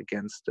run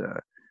against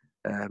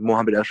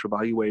Mohamed El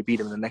Shabagi, where he beat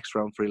him in the next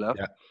round 3-love.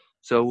 Yeah.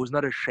 So it was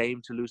not a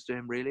shame to lose to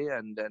him, really.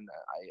 And then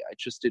I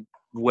just did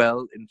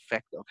well, in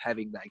fact, of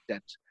having like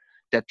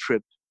that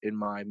trip in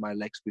my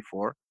legs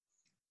before.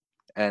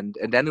 And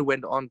then it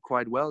went on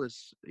quite well.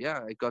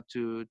 I got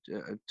to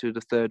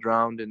the third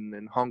round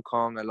in Hong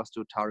Kong. I lost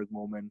to Tariq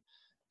Momin.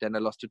 Then I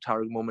lost to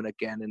Tariq Momin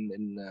again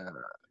in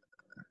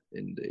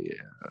the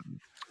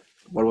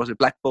what was it,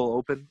 Black Bull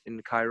Open in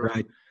Cairo.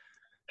 Right.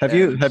 Have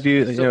you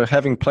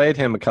having played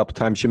him a couple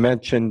times? You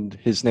mentioned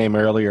his name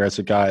earlier as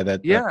a guy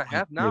that I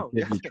have now.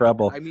 give you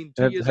trouble. I mean,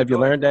 Have you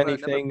learned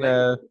anything?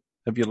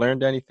 Have you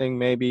learned anything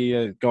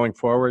maybe going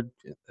forward?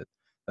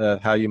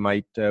 How you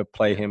might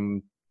play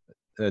him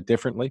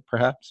differently,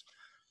 perhaps?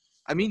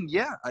 I mean,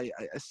 yeah. I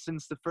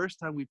since the first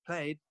time we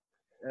played,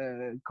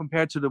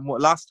 compared to the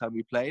last time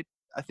we played,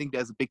 I think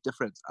there's a big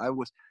difference.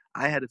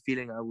 I had a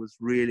feeling I was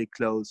really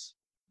close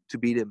to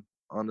beat him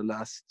on the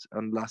last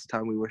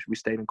time we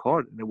stayed in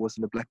court, and it was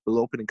in the Black Bull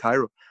Open in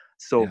Cairo.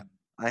 So yeah.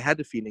 I had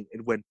the feeling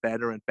it went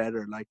better and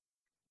better, like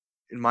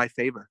in my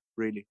favor,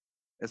 really,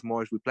 as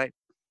more as we played.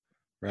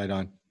 Right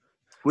on.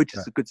 Which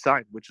is a good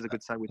sign. Which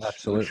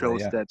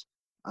shows that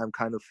I'm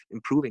kind of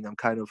improving. I'm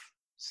kind of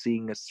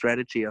seeing a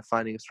strategy,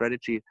 finding a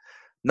strategy.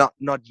 Not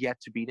yet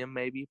to beat him,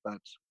 maybe,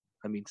 but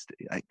I mean,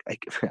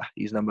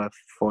 he's number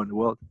 4 in the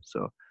world.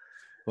 So,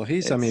 well,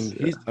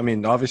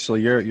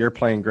 obviously you're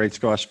playing great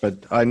squash,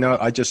 but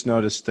I just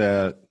noticed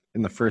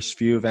in the first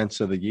few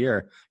events of the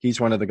year, he's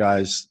one of the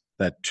guys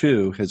that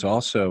too has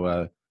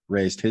also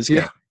raised his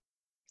game.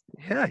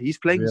 Yeah, he's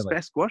playing his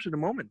best squash at the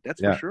moment.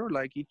 That's for sure.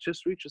 Like, he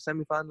just reached a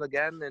semifinal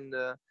again, and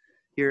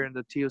here in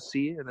the TOC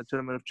in the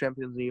Tournament of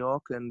Champions New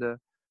York, and I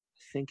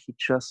think he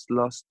just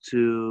lost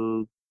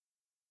to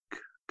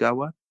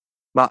Gawa.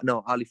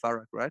 Ali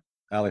Farag, right?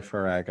 Ali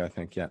Farag, I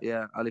think, yeah.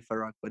 Yeah, Ali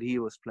Farag, but he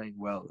was playing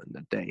well in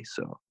that day.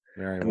 So,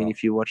 I mean,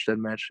 if you watch that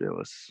match, it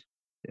was,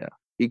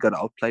 he got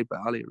outplayed by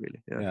Ali,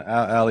 really.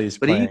 Yeah, Ali's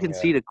but playing, you can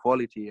see the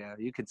quality. Yeah,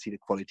 you can see the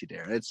quality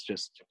there. It's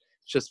just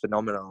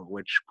phenomenal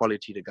which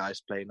quality the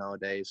guys play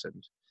nowadays,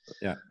 and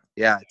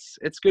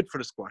it's good for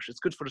the squash. It's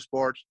good for the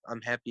sport.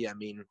 I'm happy. I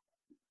mean,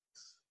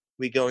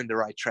 we go in the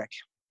right track.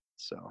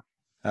 So.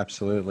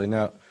 Absolutely.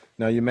 Now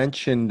you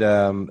mentioned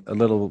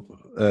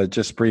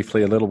just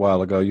briefly a little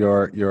while ago,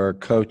 your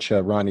coach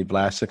Ronnie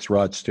Vlasic's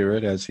Rod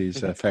Stewart, as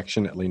he's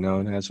affectionately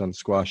known as on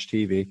Squash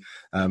TV.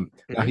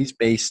 Now he's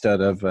based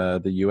out of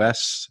the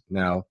U.S.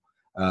 now.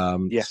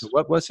 Yes. So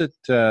what was it?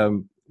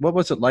 What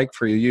was it like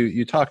for you?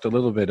 You talked a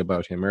little bit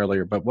about him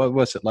earlier, but what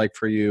was it like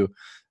for you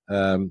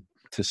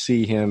to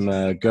see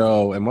him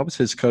go? And what was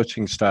his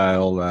coaching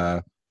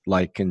style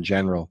like in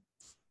general?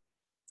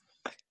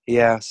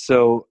 Yeah.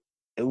 So.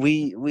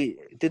 We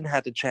didn't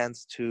have the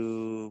chance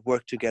to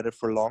work together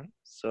for long.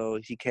 So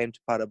he came to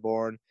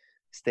Paderborn,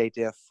 stayed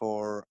there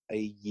for a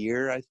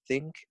year, I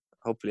think.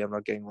 Hopefully I'm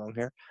not getting wrong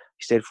here.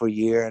 He stayed for a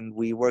year, and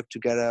we worked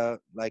together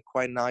like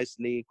quite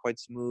nicely, quite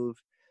smooth.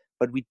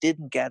 But we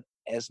didn't get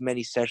as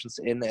many sessions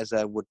in as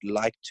I would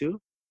like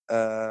to,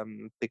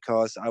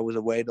 because I was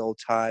away the whole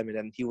time, and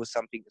then he was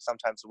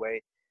sometimes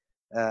away,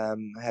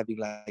 having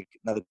like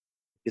another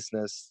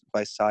business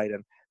by side.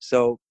 And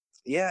so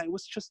yeah, it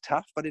was just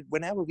tough, but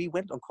whenever we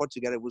went on court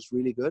together, it was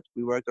really good.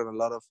 We worked on a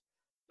lot of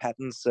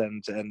patterns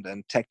and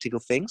tactical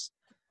things,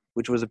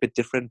 which was a bit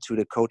different to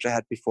the coach I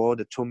had before,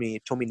 the Tomi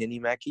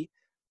Ninimäki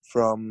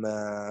from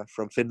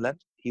Finland.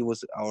 He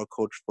was our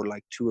coach for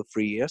like 2 or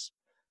 3 years,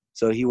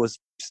 so he was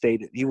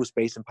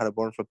based in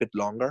Paderborn for a bit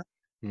longer.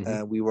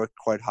 We worked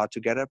quite hard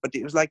together, but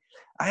it was like,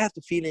 I have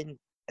the feeling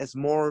as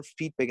more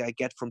feedback I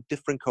get from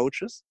different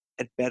coaches,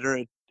 the better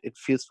it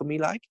feels for me,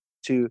 like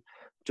to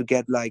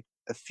get like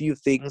a few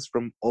things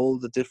from all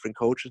the different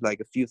coaches, like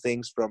a few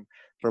things from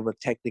a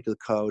technical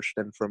coach,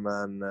 then from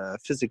a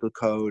physical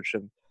coach,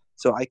 and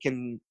so I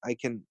can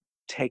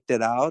take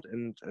that out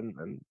and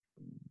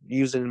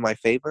use it in my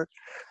favor.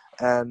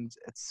 and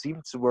it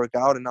seemed to work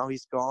out. And now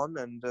he's gone,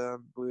 and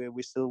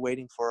we're still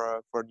waiting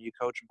for a new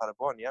coach in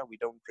Paderborn. Yeah, we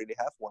don't really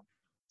have one,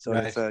 so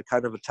Right. it's a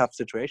kind of a tough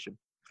situation.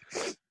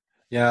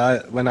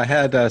 Yeah, when I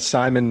had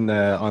Simon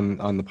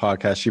on the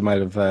podcast,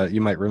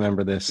 you might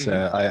remember this.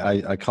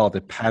 I called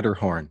it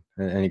Paderhorn,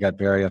 and he got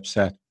very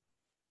upset.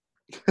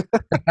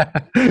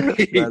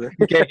 he,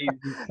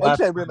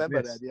 Actually, I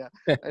remember that.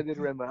 Yeah, I did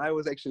remember. I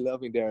was actually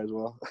loving there as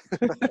well.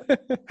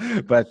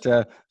 But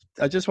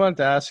I just wanted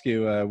to ask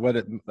you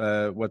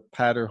what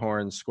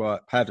Paderborn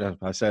squat.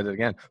 I said it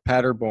again.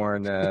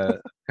 Paderborn.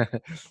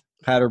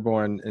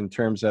 Paderborn, in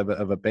terms of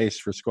a base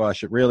for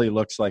squash, it really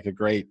looks like a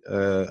great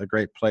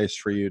place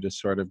for you to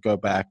sort of go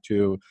back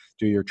to,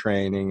 do your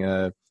training,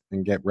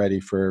 and get ready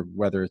for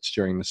whether it's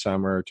during the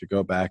summer or to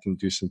go back and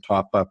do some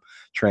top-up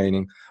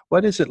training.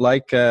 What is it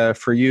like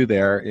for you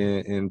there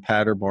in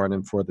Paderborn,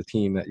 and for the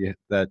team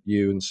that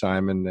you and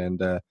Simon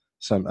and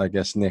I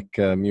guess Nick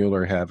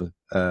Mueller have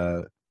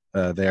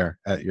there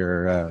at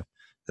your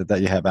that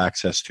you have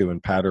access to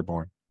in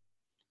Paderborn?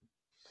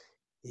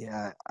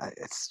 Yeah,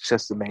 it's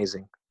just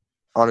amazing.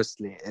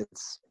 Honestly,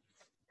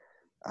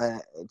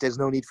 there's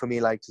no need for me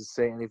like to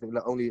say anything.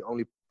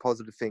 Only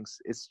positive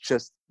things. It's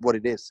just what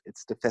it is.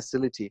 It's the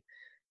facility.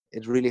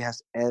 It really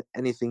has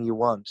anything you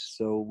want.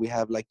 So we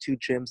have like 2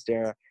 gyms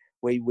there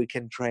where we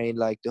can train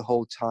like the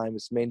whole time.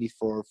 It's mainly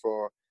for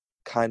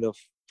kind of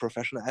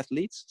professional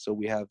athletes. So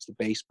we have the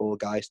baseball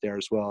guys there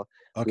as well.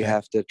 Okay. We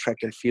have the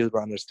track and field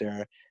runners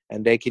there,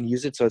 and they can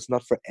use it. So it's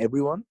not for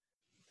everyone.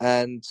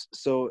 And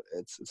so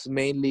it's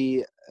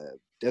mainly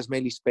there's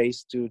mainly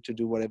space to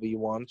do whatever you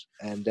want.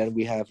 And then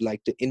we have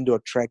like the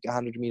indoor track,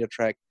 100-meter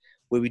track,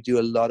 where we do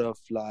a lot of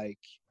like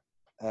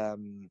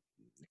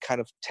kind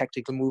of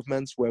tactical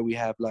movements, where we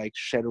have like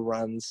shadow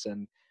runs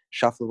and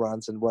shuffle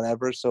runs and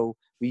whatever. So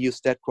we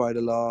use that quite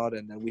a lot.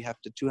 And then we have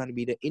the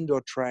 200-meter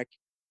indoor track,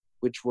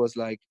 which was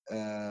like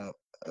a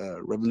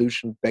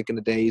revolution back in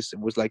the days. It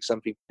was like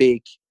something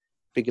big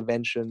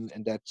invention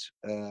in that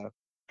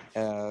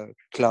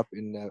club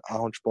in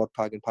Ahorn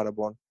Sportpark in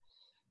Paderborn.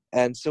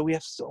 And so we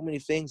have so many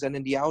things. And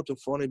in the outdoor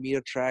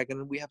 400-meter track,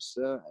 and we have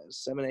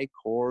 7-8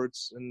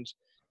 courts, and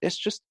there's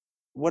just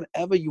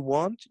whatever you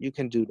want, you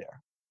can do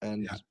there.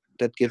 And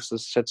that gives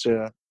us such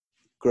a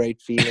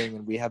great feeling.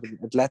 And we have an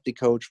athletic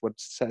coach, what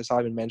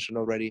Simon mentioned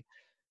already.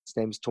 His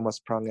name is Thomas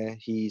Prange.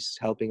 He's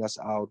helping us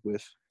out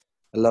with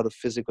a lot of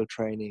physical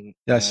training.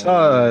 Yeah, I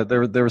saw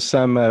there was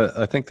some.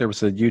 I think there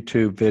was a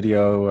YouTube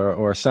video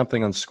or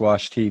something on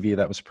Squash TV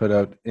that was put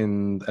out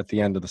at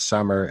the end of the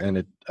summer,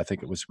 and I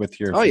think it was with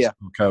your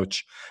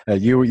coach.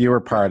 You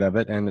were part of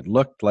it, and it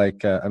looked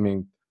like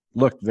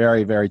looked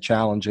very, very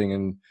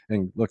challenging,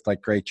 and looked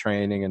like great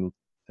training,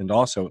 and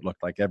also it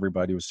looked like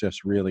everybody was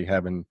just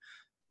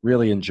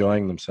really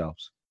enjoying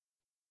themselves.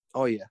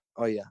 Oh yeah.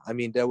 I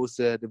mean, there was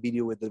the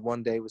video with the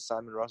one day with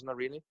Simon Rosner,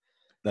 really.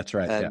 That's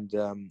right.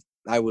 And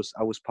I was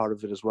part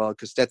of it as well,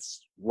 because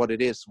that's what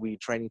it is. We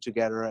training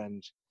together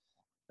and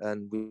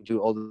we do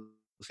all the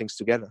things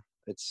together.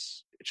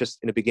 It's just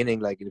in the beginning,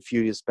 like in a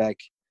few years back,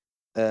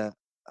 I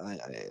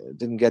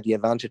didn't get the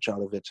advantage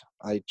out of it.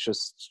 I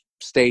just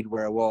stayed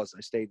where I was.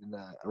 I stayed in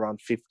around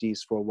 50s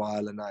for a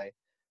while, and I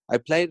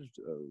played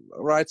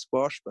right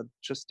squash, but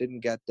just didn't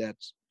get that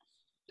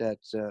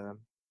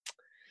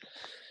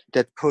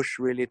push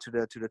really to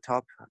the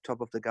top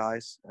of the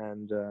guys.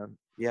 And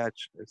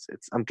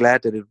it's I'm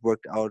glad that it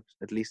worked out,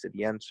 at least at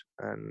the end.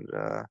 And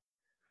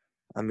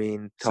I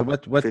mean, so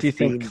what 15, do you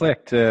think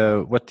clicked?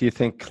 What do you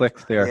think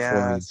clicked there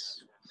for you?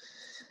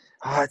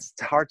 It's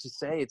hard to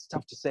say. It's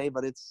tough to say,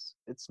 but it's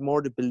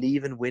more the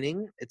belief in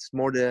winning. It's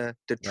more the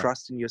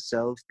trust in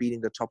yourself,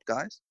 beating the top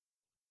guys,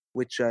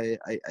 which I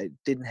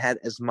didn't had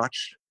as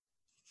much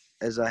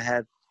as I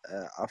had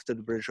after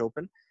the British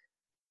Open.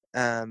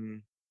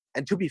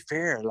 And to be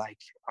fair,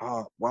 like,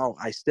 oh, wow,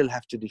 I still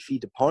have to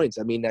defeat the points.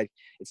 I mean, like,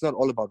 it's not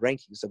all about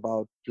ranking. It's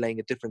about playing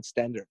a different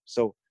standard.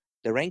 So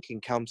the ranking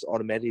comes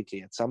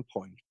automatically at some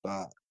point.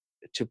 But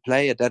to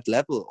play at that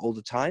level all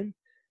the time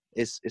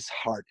is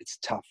hard. It's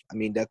tough. I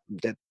mean, that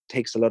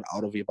takes a lot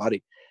out of your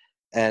body.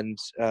 And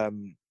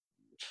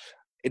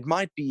it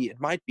might be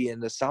in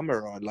the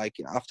summer or like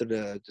after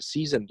the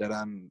season that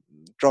I'm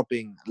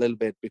dropping a little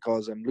bit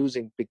because I'm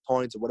losing big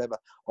points or whatever.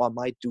 Or I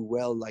might do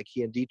well, like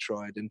here in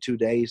Detroit in 2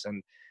 days,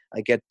 and I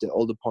get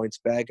all the points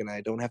back and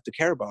I don't have to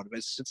care about it.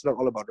 It's not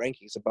all about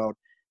ranking. It's about,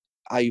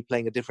 are you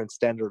playing a different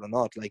standard or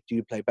not? Like, do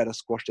you play better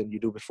squash than you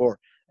do before?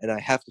 And I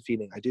have the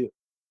feeling I do.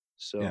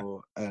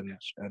 So, and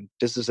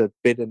this is a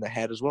bit in the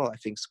head as well. I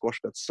think squash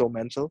got so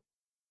mental,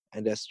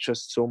 and there's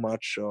just so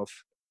much of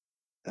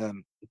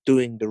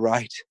doing the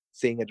right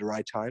thing at the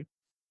right time,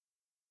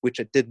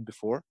 which I didn't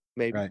before,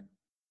 maybe. Right.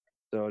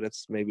 So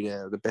that's maybe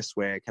the best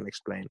way I can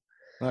explain.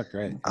 Oh,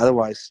 great.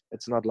 Otherwise,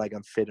 it's not like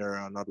I'm fitter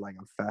or not like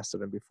I'm faster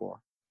than before.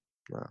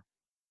 No.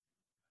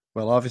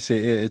 Well, obviously,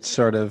 it's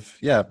sort of,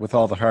 with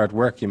all the hard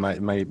work, you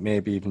might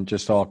maybe even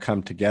just all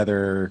come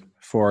together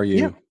for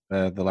you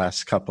the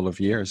last couple of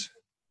years,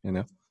 you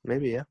know?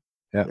 Maybe, yeah.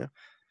 Yeah.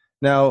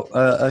 Now,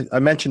 I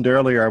mentioned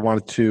earlier I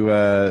wanted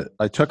to.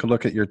 I took a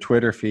look at your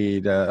Twitter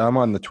feed. I'm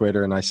on the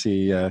Twitter, and I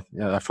see.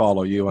 I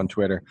follow you on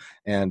Twitter,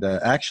 and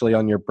actually,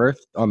 on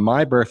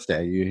my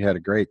birthday, you had a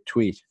great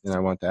tweet, and I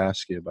want to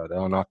ask you about it.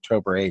 On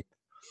October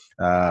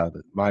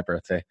 8th, my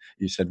birthday.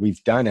 You said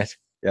we've done it.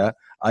 Yeah,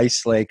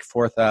 Ice Lake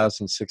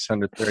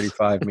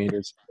 4,635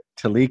 meters,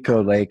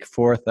 Talico Lake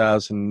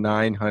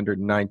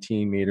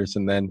 4,919 meters,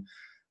 and then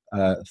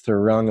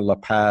Thurong La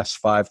Pass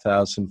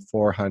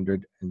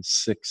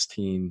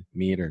 5,416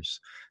 meters.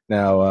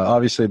 Now,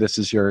 obviously, this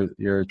is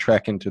your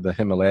trek into the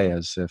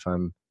Himalayas, if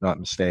I'm not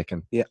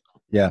mistaken. Yeah.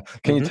 Yeah.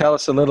 Can you tell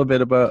us a little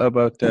bit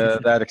about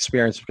that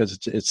experience, because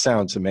it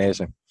sounds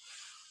amazing?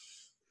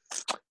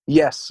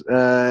 Yes,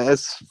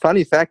 it's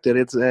funny fact that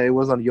it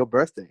was on your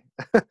birthday.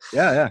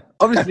 Yeah.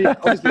 Obviously, I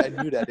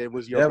knew that it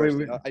was your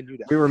birthday. I knew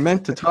that. We were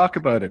meant to talk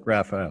about it,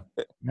 Raphael.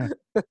 Yeah.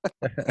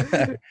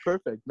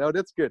 Perfect. No,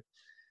 that's good.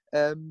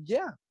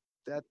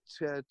 That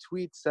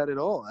tweet said it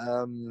all.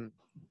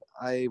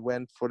 I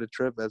went for the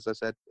trip, as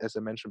I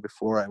mentioned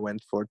before. I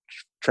went for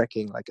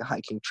trekking, like a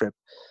hiking trip,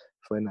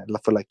 for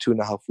like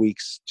 2.5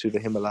 weeks to the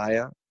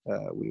Himalaya.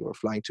 We were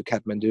flying to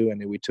Kathmandu, and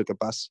then we took a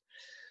bus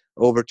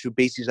over to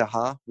Besi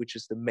Zahar, which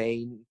is the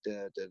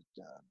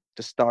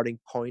starting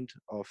point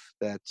of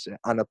that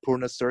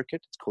Annapurna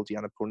circuit. It's called the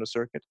Annapurna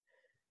circuit,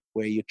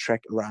 where you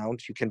trek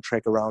around. You can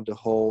trek around the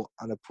whole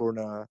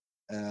Annapurna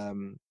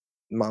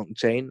mountain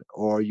chain,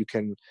 or you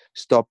can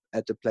stop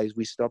at the place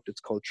we stopped. It's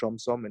called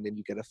Chomsom, and then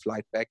you get a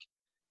flight back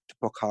to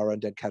Pokhara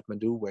and then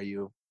Kathmandu, where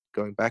you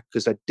going back,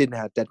 because I didn't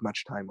have that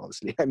much time,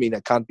 obviously. I mean, I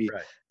can't be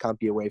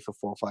away for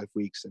 4 or 5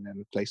 weeks and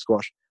then play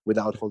squash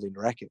without holding the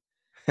racket.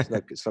 It's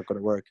not going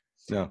to work.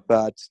 No.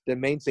 But the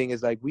main thing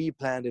is, like, we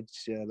planned it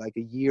like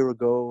a year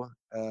ago.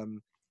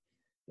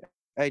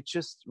 I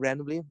just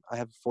randomly, I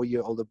have a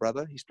 4-year older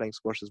brother. He's playing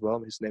squash as well.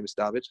 His name is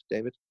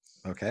David.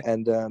 Okay.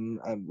 And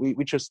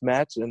we just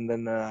met, and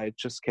then I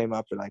just came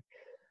up with, like,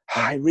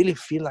 I really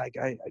feel like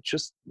I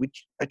just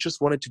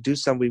wanted to do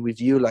something with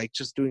you, like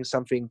just doing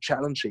something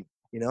challenging,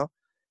 you know.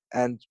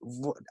 And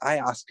I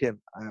asked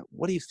him,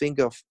 what do you think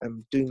of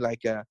doing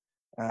like a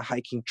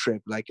hiking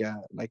trip, like a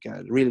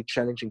really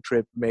challenging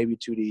trip, maybe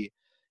to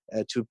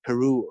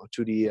Peru, or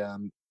to the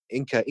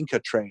Inca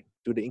train,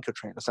 do the Inca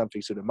train or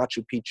something, so the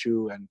Machu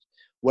Picchu and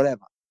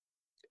whatever.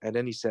 And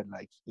then he said,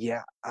 like,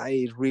 yeah,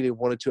 I really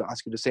wanted to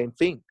ask you the same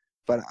thing,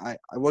 but I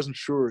wasn't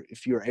sure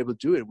if you're able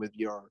to do it with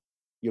your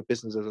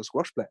business as a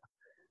squash player.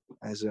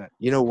 As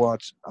you know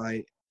what,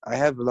 I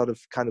have a lot of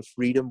kind of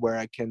freedom where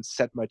I can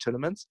set my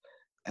tournaments,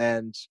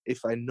 and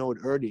if I know it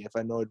early, if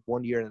I know it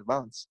 1 year in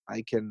advance,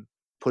 I can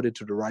put it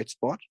to the right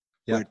spot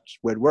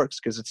where it works,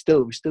 because we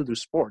still do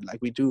sport. Like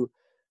we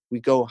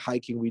go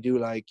hiking, we do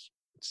like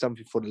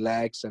something for the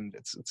legs, and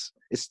it's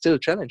still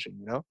challenging,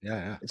 you know.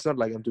 It's not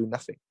like I'm doing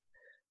nothing.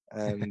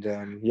 And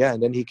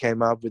and then he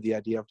came up with the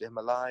idea of the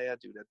Himalaya,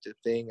 do that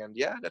thing, and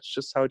that's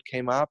just how it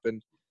came up,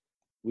 and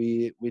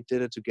we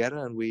did it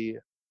together, and we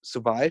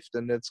survived,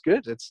 and it's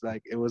good. It's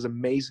like, it was an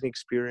amazing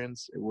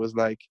experience. It was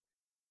like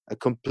a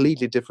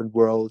completely different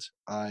world.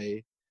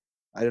 I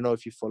don't know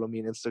if you follow me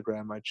on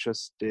Instagram. I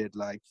just did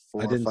like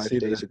 4 or 5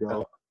 days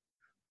ago.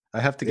 I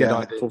have to get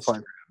on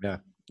Instagram.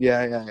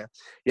 Yeah,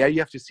 you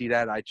have to see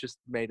that. I just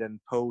made a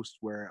post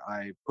where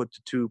I put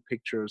the 2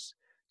 pictures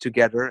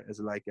together as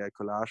like a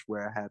collage,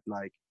 where I had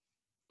like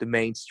the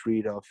main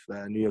street of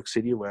New York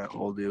City, where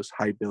all those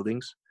high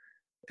buildings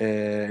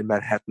in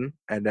Manhattan,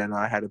 and then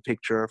I had a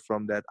picture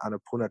from that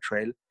Annapurna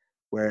trail,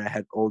 where I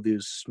had all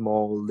these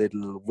small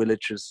little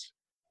villages,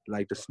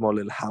 like the small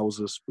little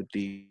houses with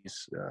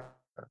these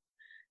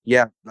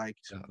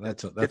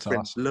that's different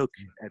awesome. look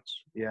at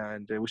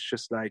and it was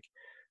just like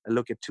a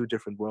look at 2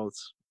 different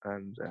worlds,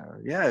 and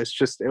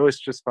it was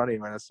just funny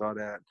when I saw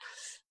that.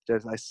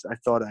 I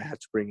thought I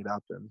had to bring it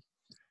up, and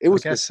it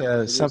was, I guess,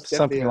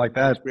 something like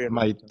that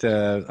might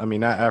I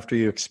mean, after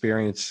you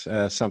experience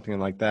something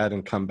like that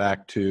and come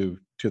back to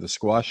the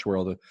squash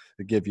world,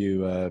 to give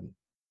you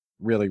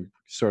really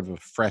sort of a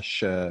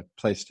fresh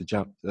place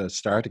to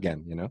start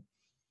again, you know.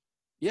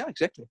 Yeah,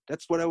 exactly.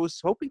 That's what I was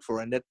hoping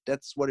for, and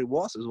that's what it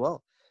was as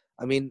well.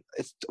 I mean,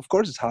 of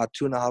course it's hard,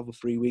 2.5 or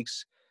 3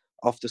 weeks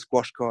off the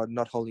squash court,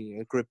 not holding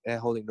a grip,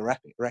 holding the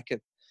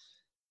racket.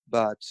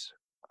 But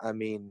I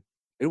mean,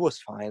 it was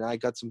fine. I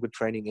got some good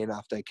training in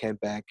after I came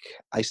back.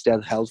 I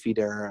stayed healthy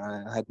there.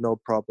 I had no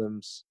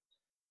problems.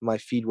 My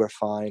feet were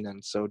fine,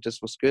 and so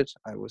this was good.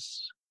 I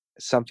was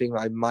something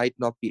I might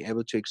not be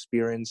able to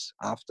experience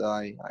after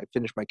I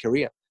finish my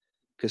career,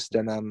 because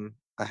then I'm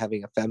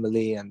having a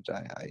family, and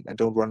I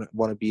don't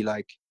want to be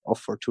like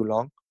off for too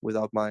long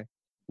without my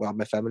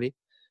family.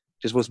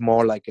 This was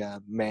more like a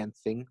man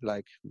thing.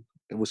 Like,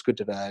 it was good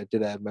that I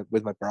did that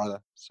with my brother.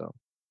 So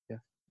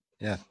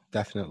yeah,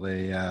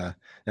 definitely.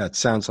 It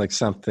sounds like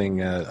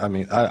something. I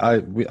mean,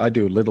 I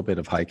do a little bit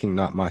of hiking,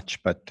 not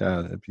much, but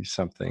it'd be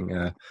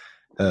something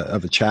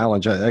of a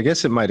challenge. I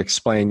guess it might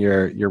explain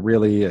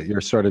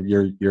your sort of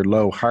your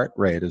low heart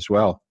rate as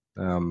well.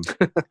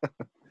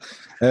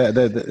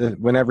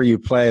 Whenever you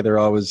play, they're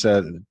always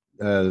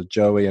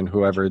Joey and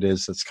whoever it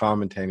is that's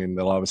commentating,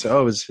 they'll always say,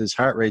 "Oh, his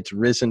heart rate's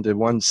risen to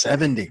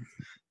 170."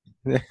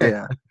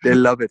 Yeah, they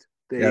love it.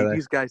 Yeah,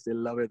 These guys, they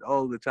love it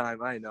all the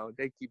time. I know.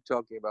 They keep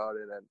talking about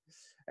it,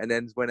 and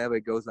then whenever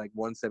it goes like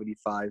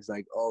 175, it's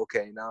like, oh,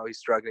 okay, now he's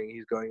struggling.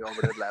 He's going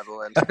over that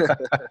level, and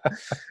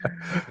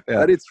yeah.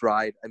 But it's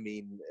right. I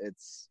mean,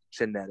 it's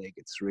genetic.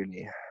 It's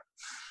really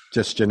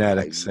just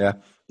genetics. Yeah,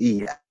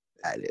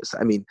 it is.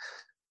 I mean,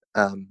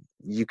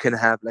 you can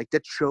have like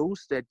that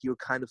shows that you're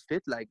kind of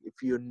fit. Like if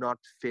you're not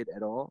fit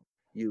at all,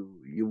 you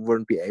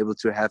wouldn't be able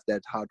to have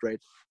that heart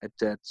rate at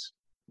that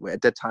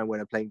time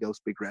when I'm playing those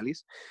big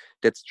rallies.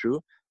 That's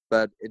true,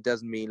 but it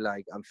doesn't mean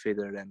like I'm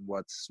fitter than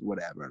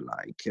whatever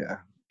like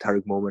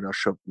Tarek Momin or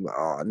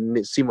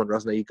Simon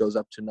Rosner. He goes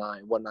up to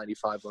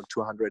 195 or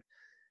 200.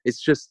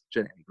 It's just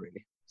genetic,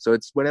 really. So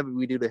it's whenever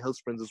we do the hill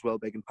sprints as well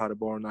back in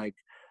Paderborn, like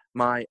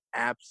my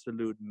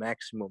absolute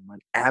maximum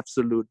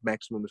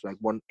is like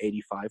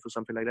 185 or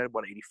something like that,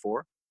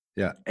 184.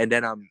 Yeah. And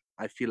then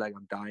I feel like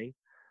I'm dying,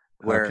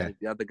 where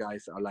the other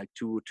guys are like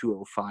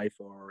 205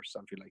 or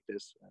something like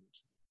this, and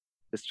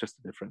it's just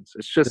the difference.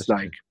 It's just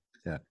like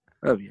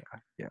pretty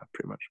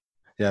much.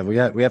 Yeah,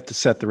 we have to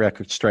set the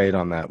record straight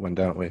on that one,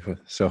 don't we?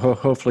 So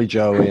hopefully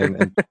Joey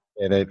and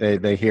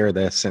they hear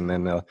this and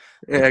then they'll.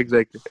 Yeah,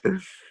 exactly.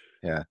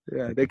 Yeah,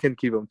 they can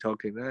keep on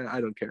talking.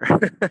 I don't care.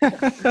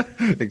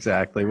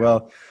 Exactly.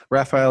 Well,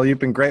 Raphael, you've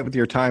been great with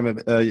your time.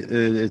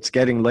 It's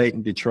getting late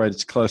in Detroit.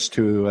 It's close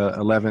to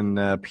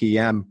 11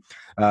 p.m.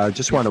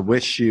 Just want to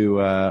wish you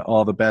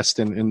all the best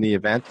in the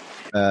event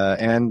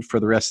and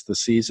for the rest of the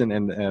season.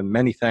 And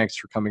many thanks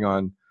for coming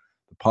on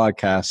the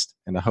podcast.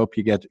 And I hope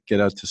you get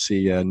out to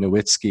see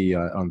Nowitzki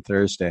on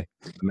Thursday.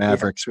 The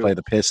Mavericks play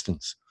the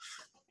Pistons.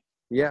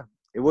 Yeah,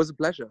 it was a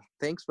pleasure.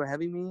 Thanks for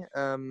having me.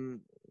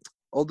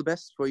 All the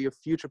best for your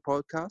future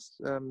podcast.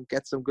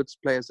 Get some good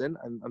players in.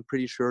 I'm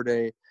pretty sure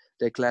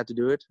they're glad to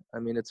do it. I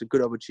mean, it's a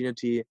good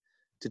opportunity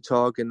to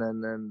talk in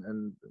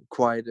and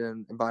quiet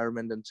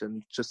environment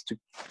and just to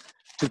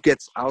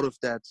get out of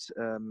that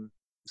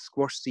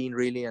squash scene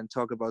really and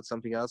talk about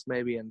something else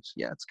maybe. And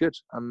yeah, it's good.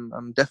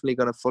 I'm definitely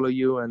gonna follow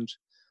you and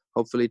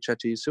hopefully chat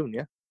to you soon.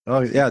 Yeah.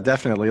 Oh yeah,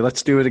 definitely.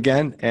 Let's do it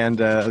again. And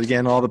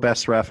again, all the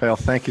best, Raphael.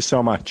 Thank you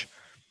so much.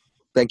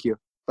 Thank you.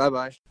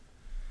 Bye-bye.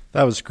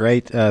 That was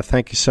great.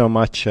 Thank you so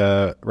much,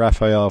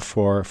 Raphael,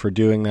 for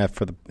doing that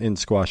for the In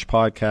Squash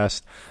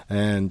podcast.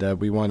 And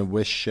we want to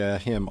wish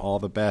him all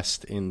the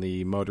best in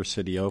the Motor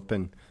City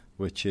Open,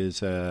 which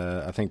is,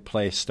 I think,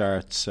 play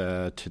starts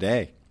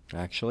today,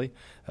 actually,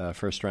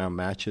 first round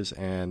matches.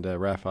 And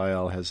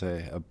Raphael has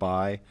a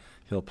bye.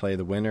 He'll play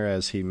the winner,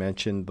 as he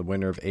mentioned, the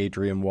winner of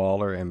Adrian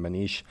Waller and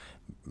Manish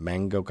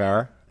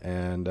Mangogar.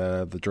 And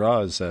the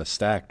draw is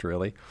stacked,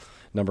 really.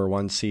 Number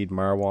 1 seed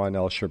Marwan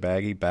El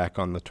Sharbagi back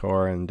on the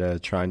tour and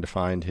trying to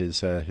find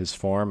his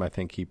form. I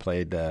think he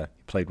played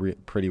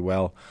pretty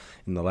well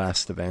in the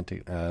last event,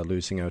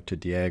 losing out to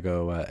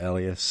Diego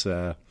Elias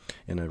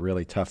in a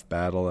really tough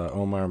battle.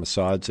 Omar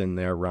Masad's in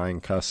there, Ryan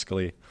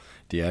Cuskley.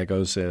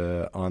 Diego's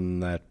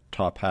on that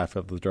top half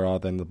of the draw,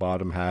 then the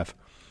bottom half.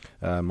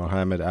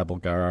 Mohamed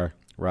Abelgar,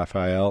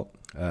 Raphael,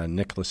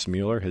 Nicholas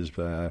Mueller, his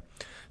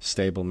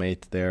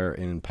stablemate there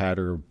in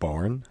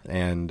Paderborn,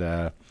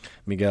 and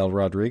Miguel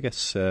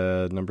Rodriguez,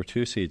 number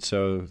 2 seed.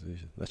 So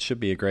that should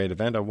be a great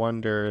event. I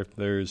wonder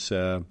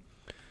if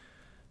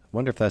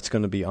that's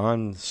going to be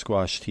on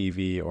Squash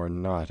TV or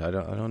not. I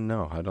don't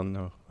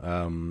know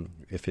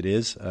if it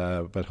is,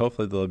 but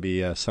hopefully there'll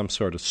be some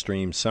sort of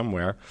stream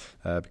somewhere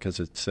because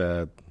it's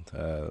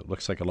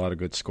looks like a lot of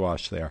good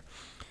squash there.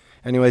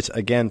 Anyways,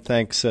 again,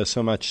 thanks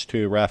so much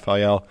to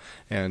Raphael,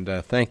 and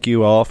thank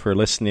you all for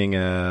listening.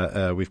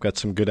 We've got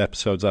some good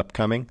episodes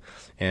upcoming,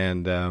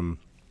 and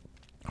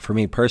for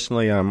me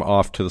personally, I'm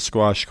off to the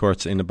squash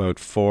courts in about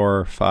 4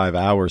 or 5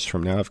 hours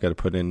from now. I've got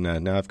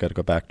to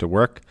go back to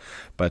work,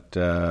 but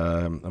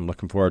I'm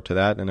looking forward to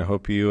that, and I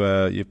hope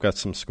you've got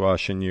some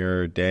squash in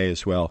your day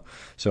as well.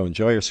 So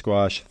enjoy your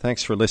squash.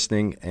 Thanks for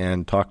listening,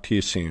 and talk to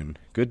you soon.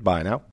 Goodbye now.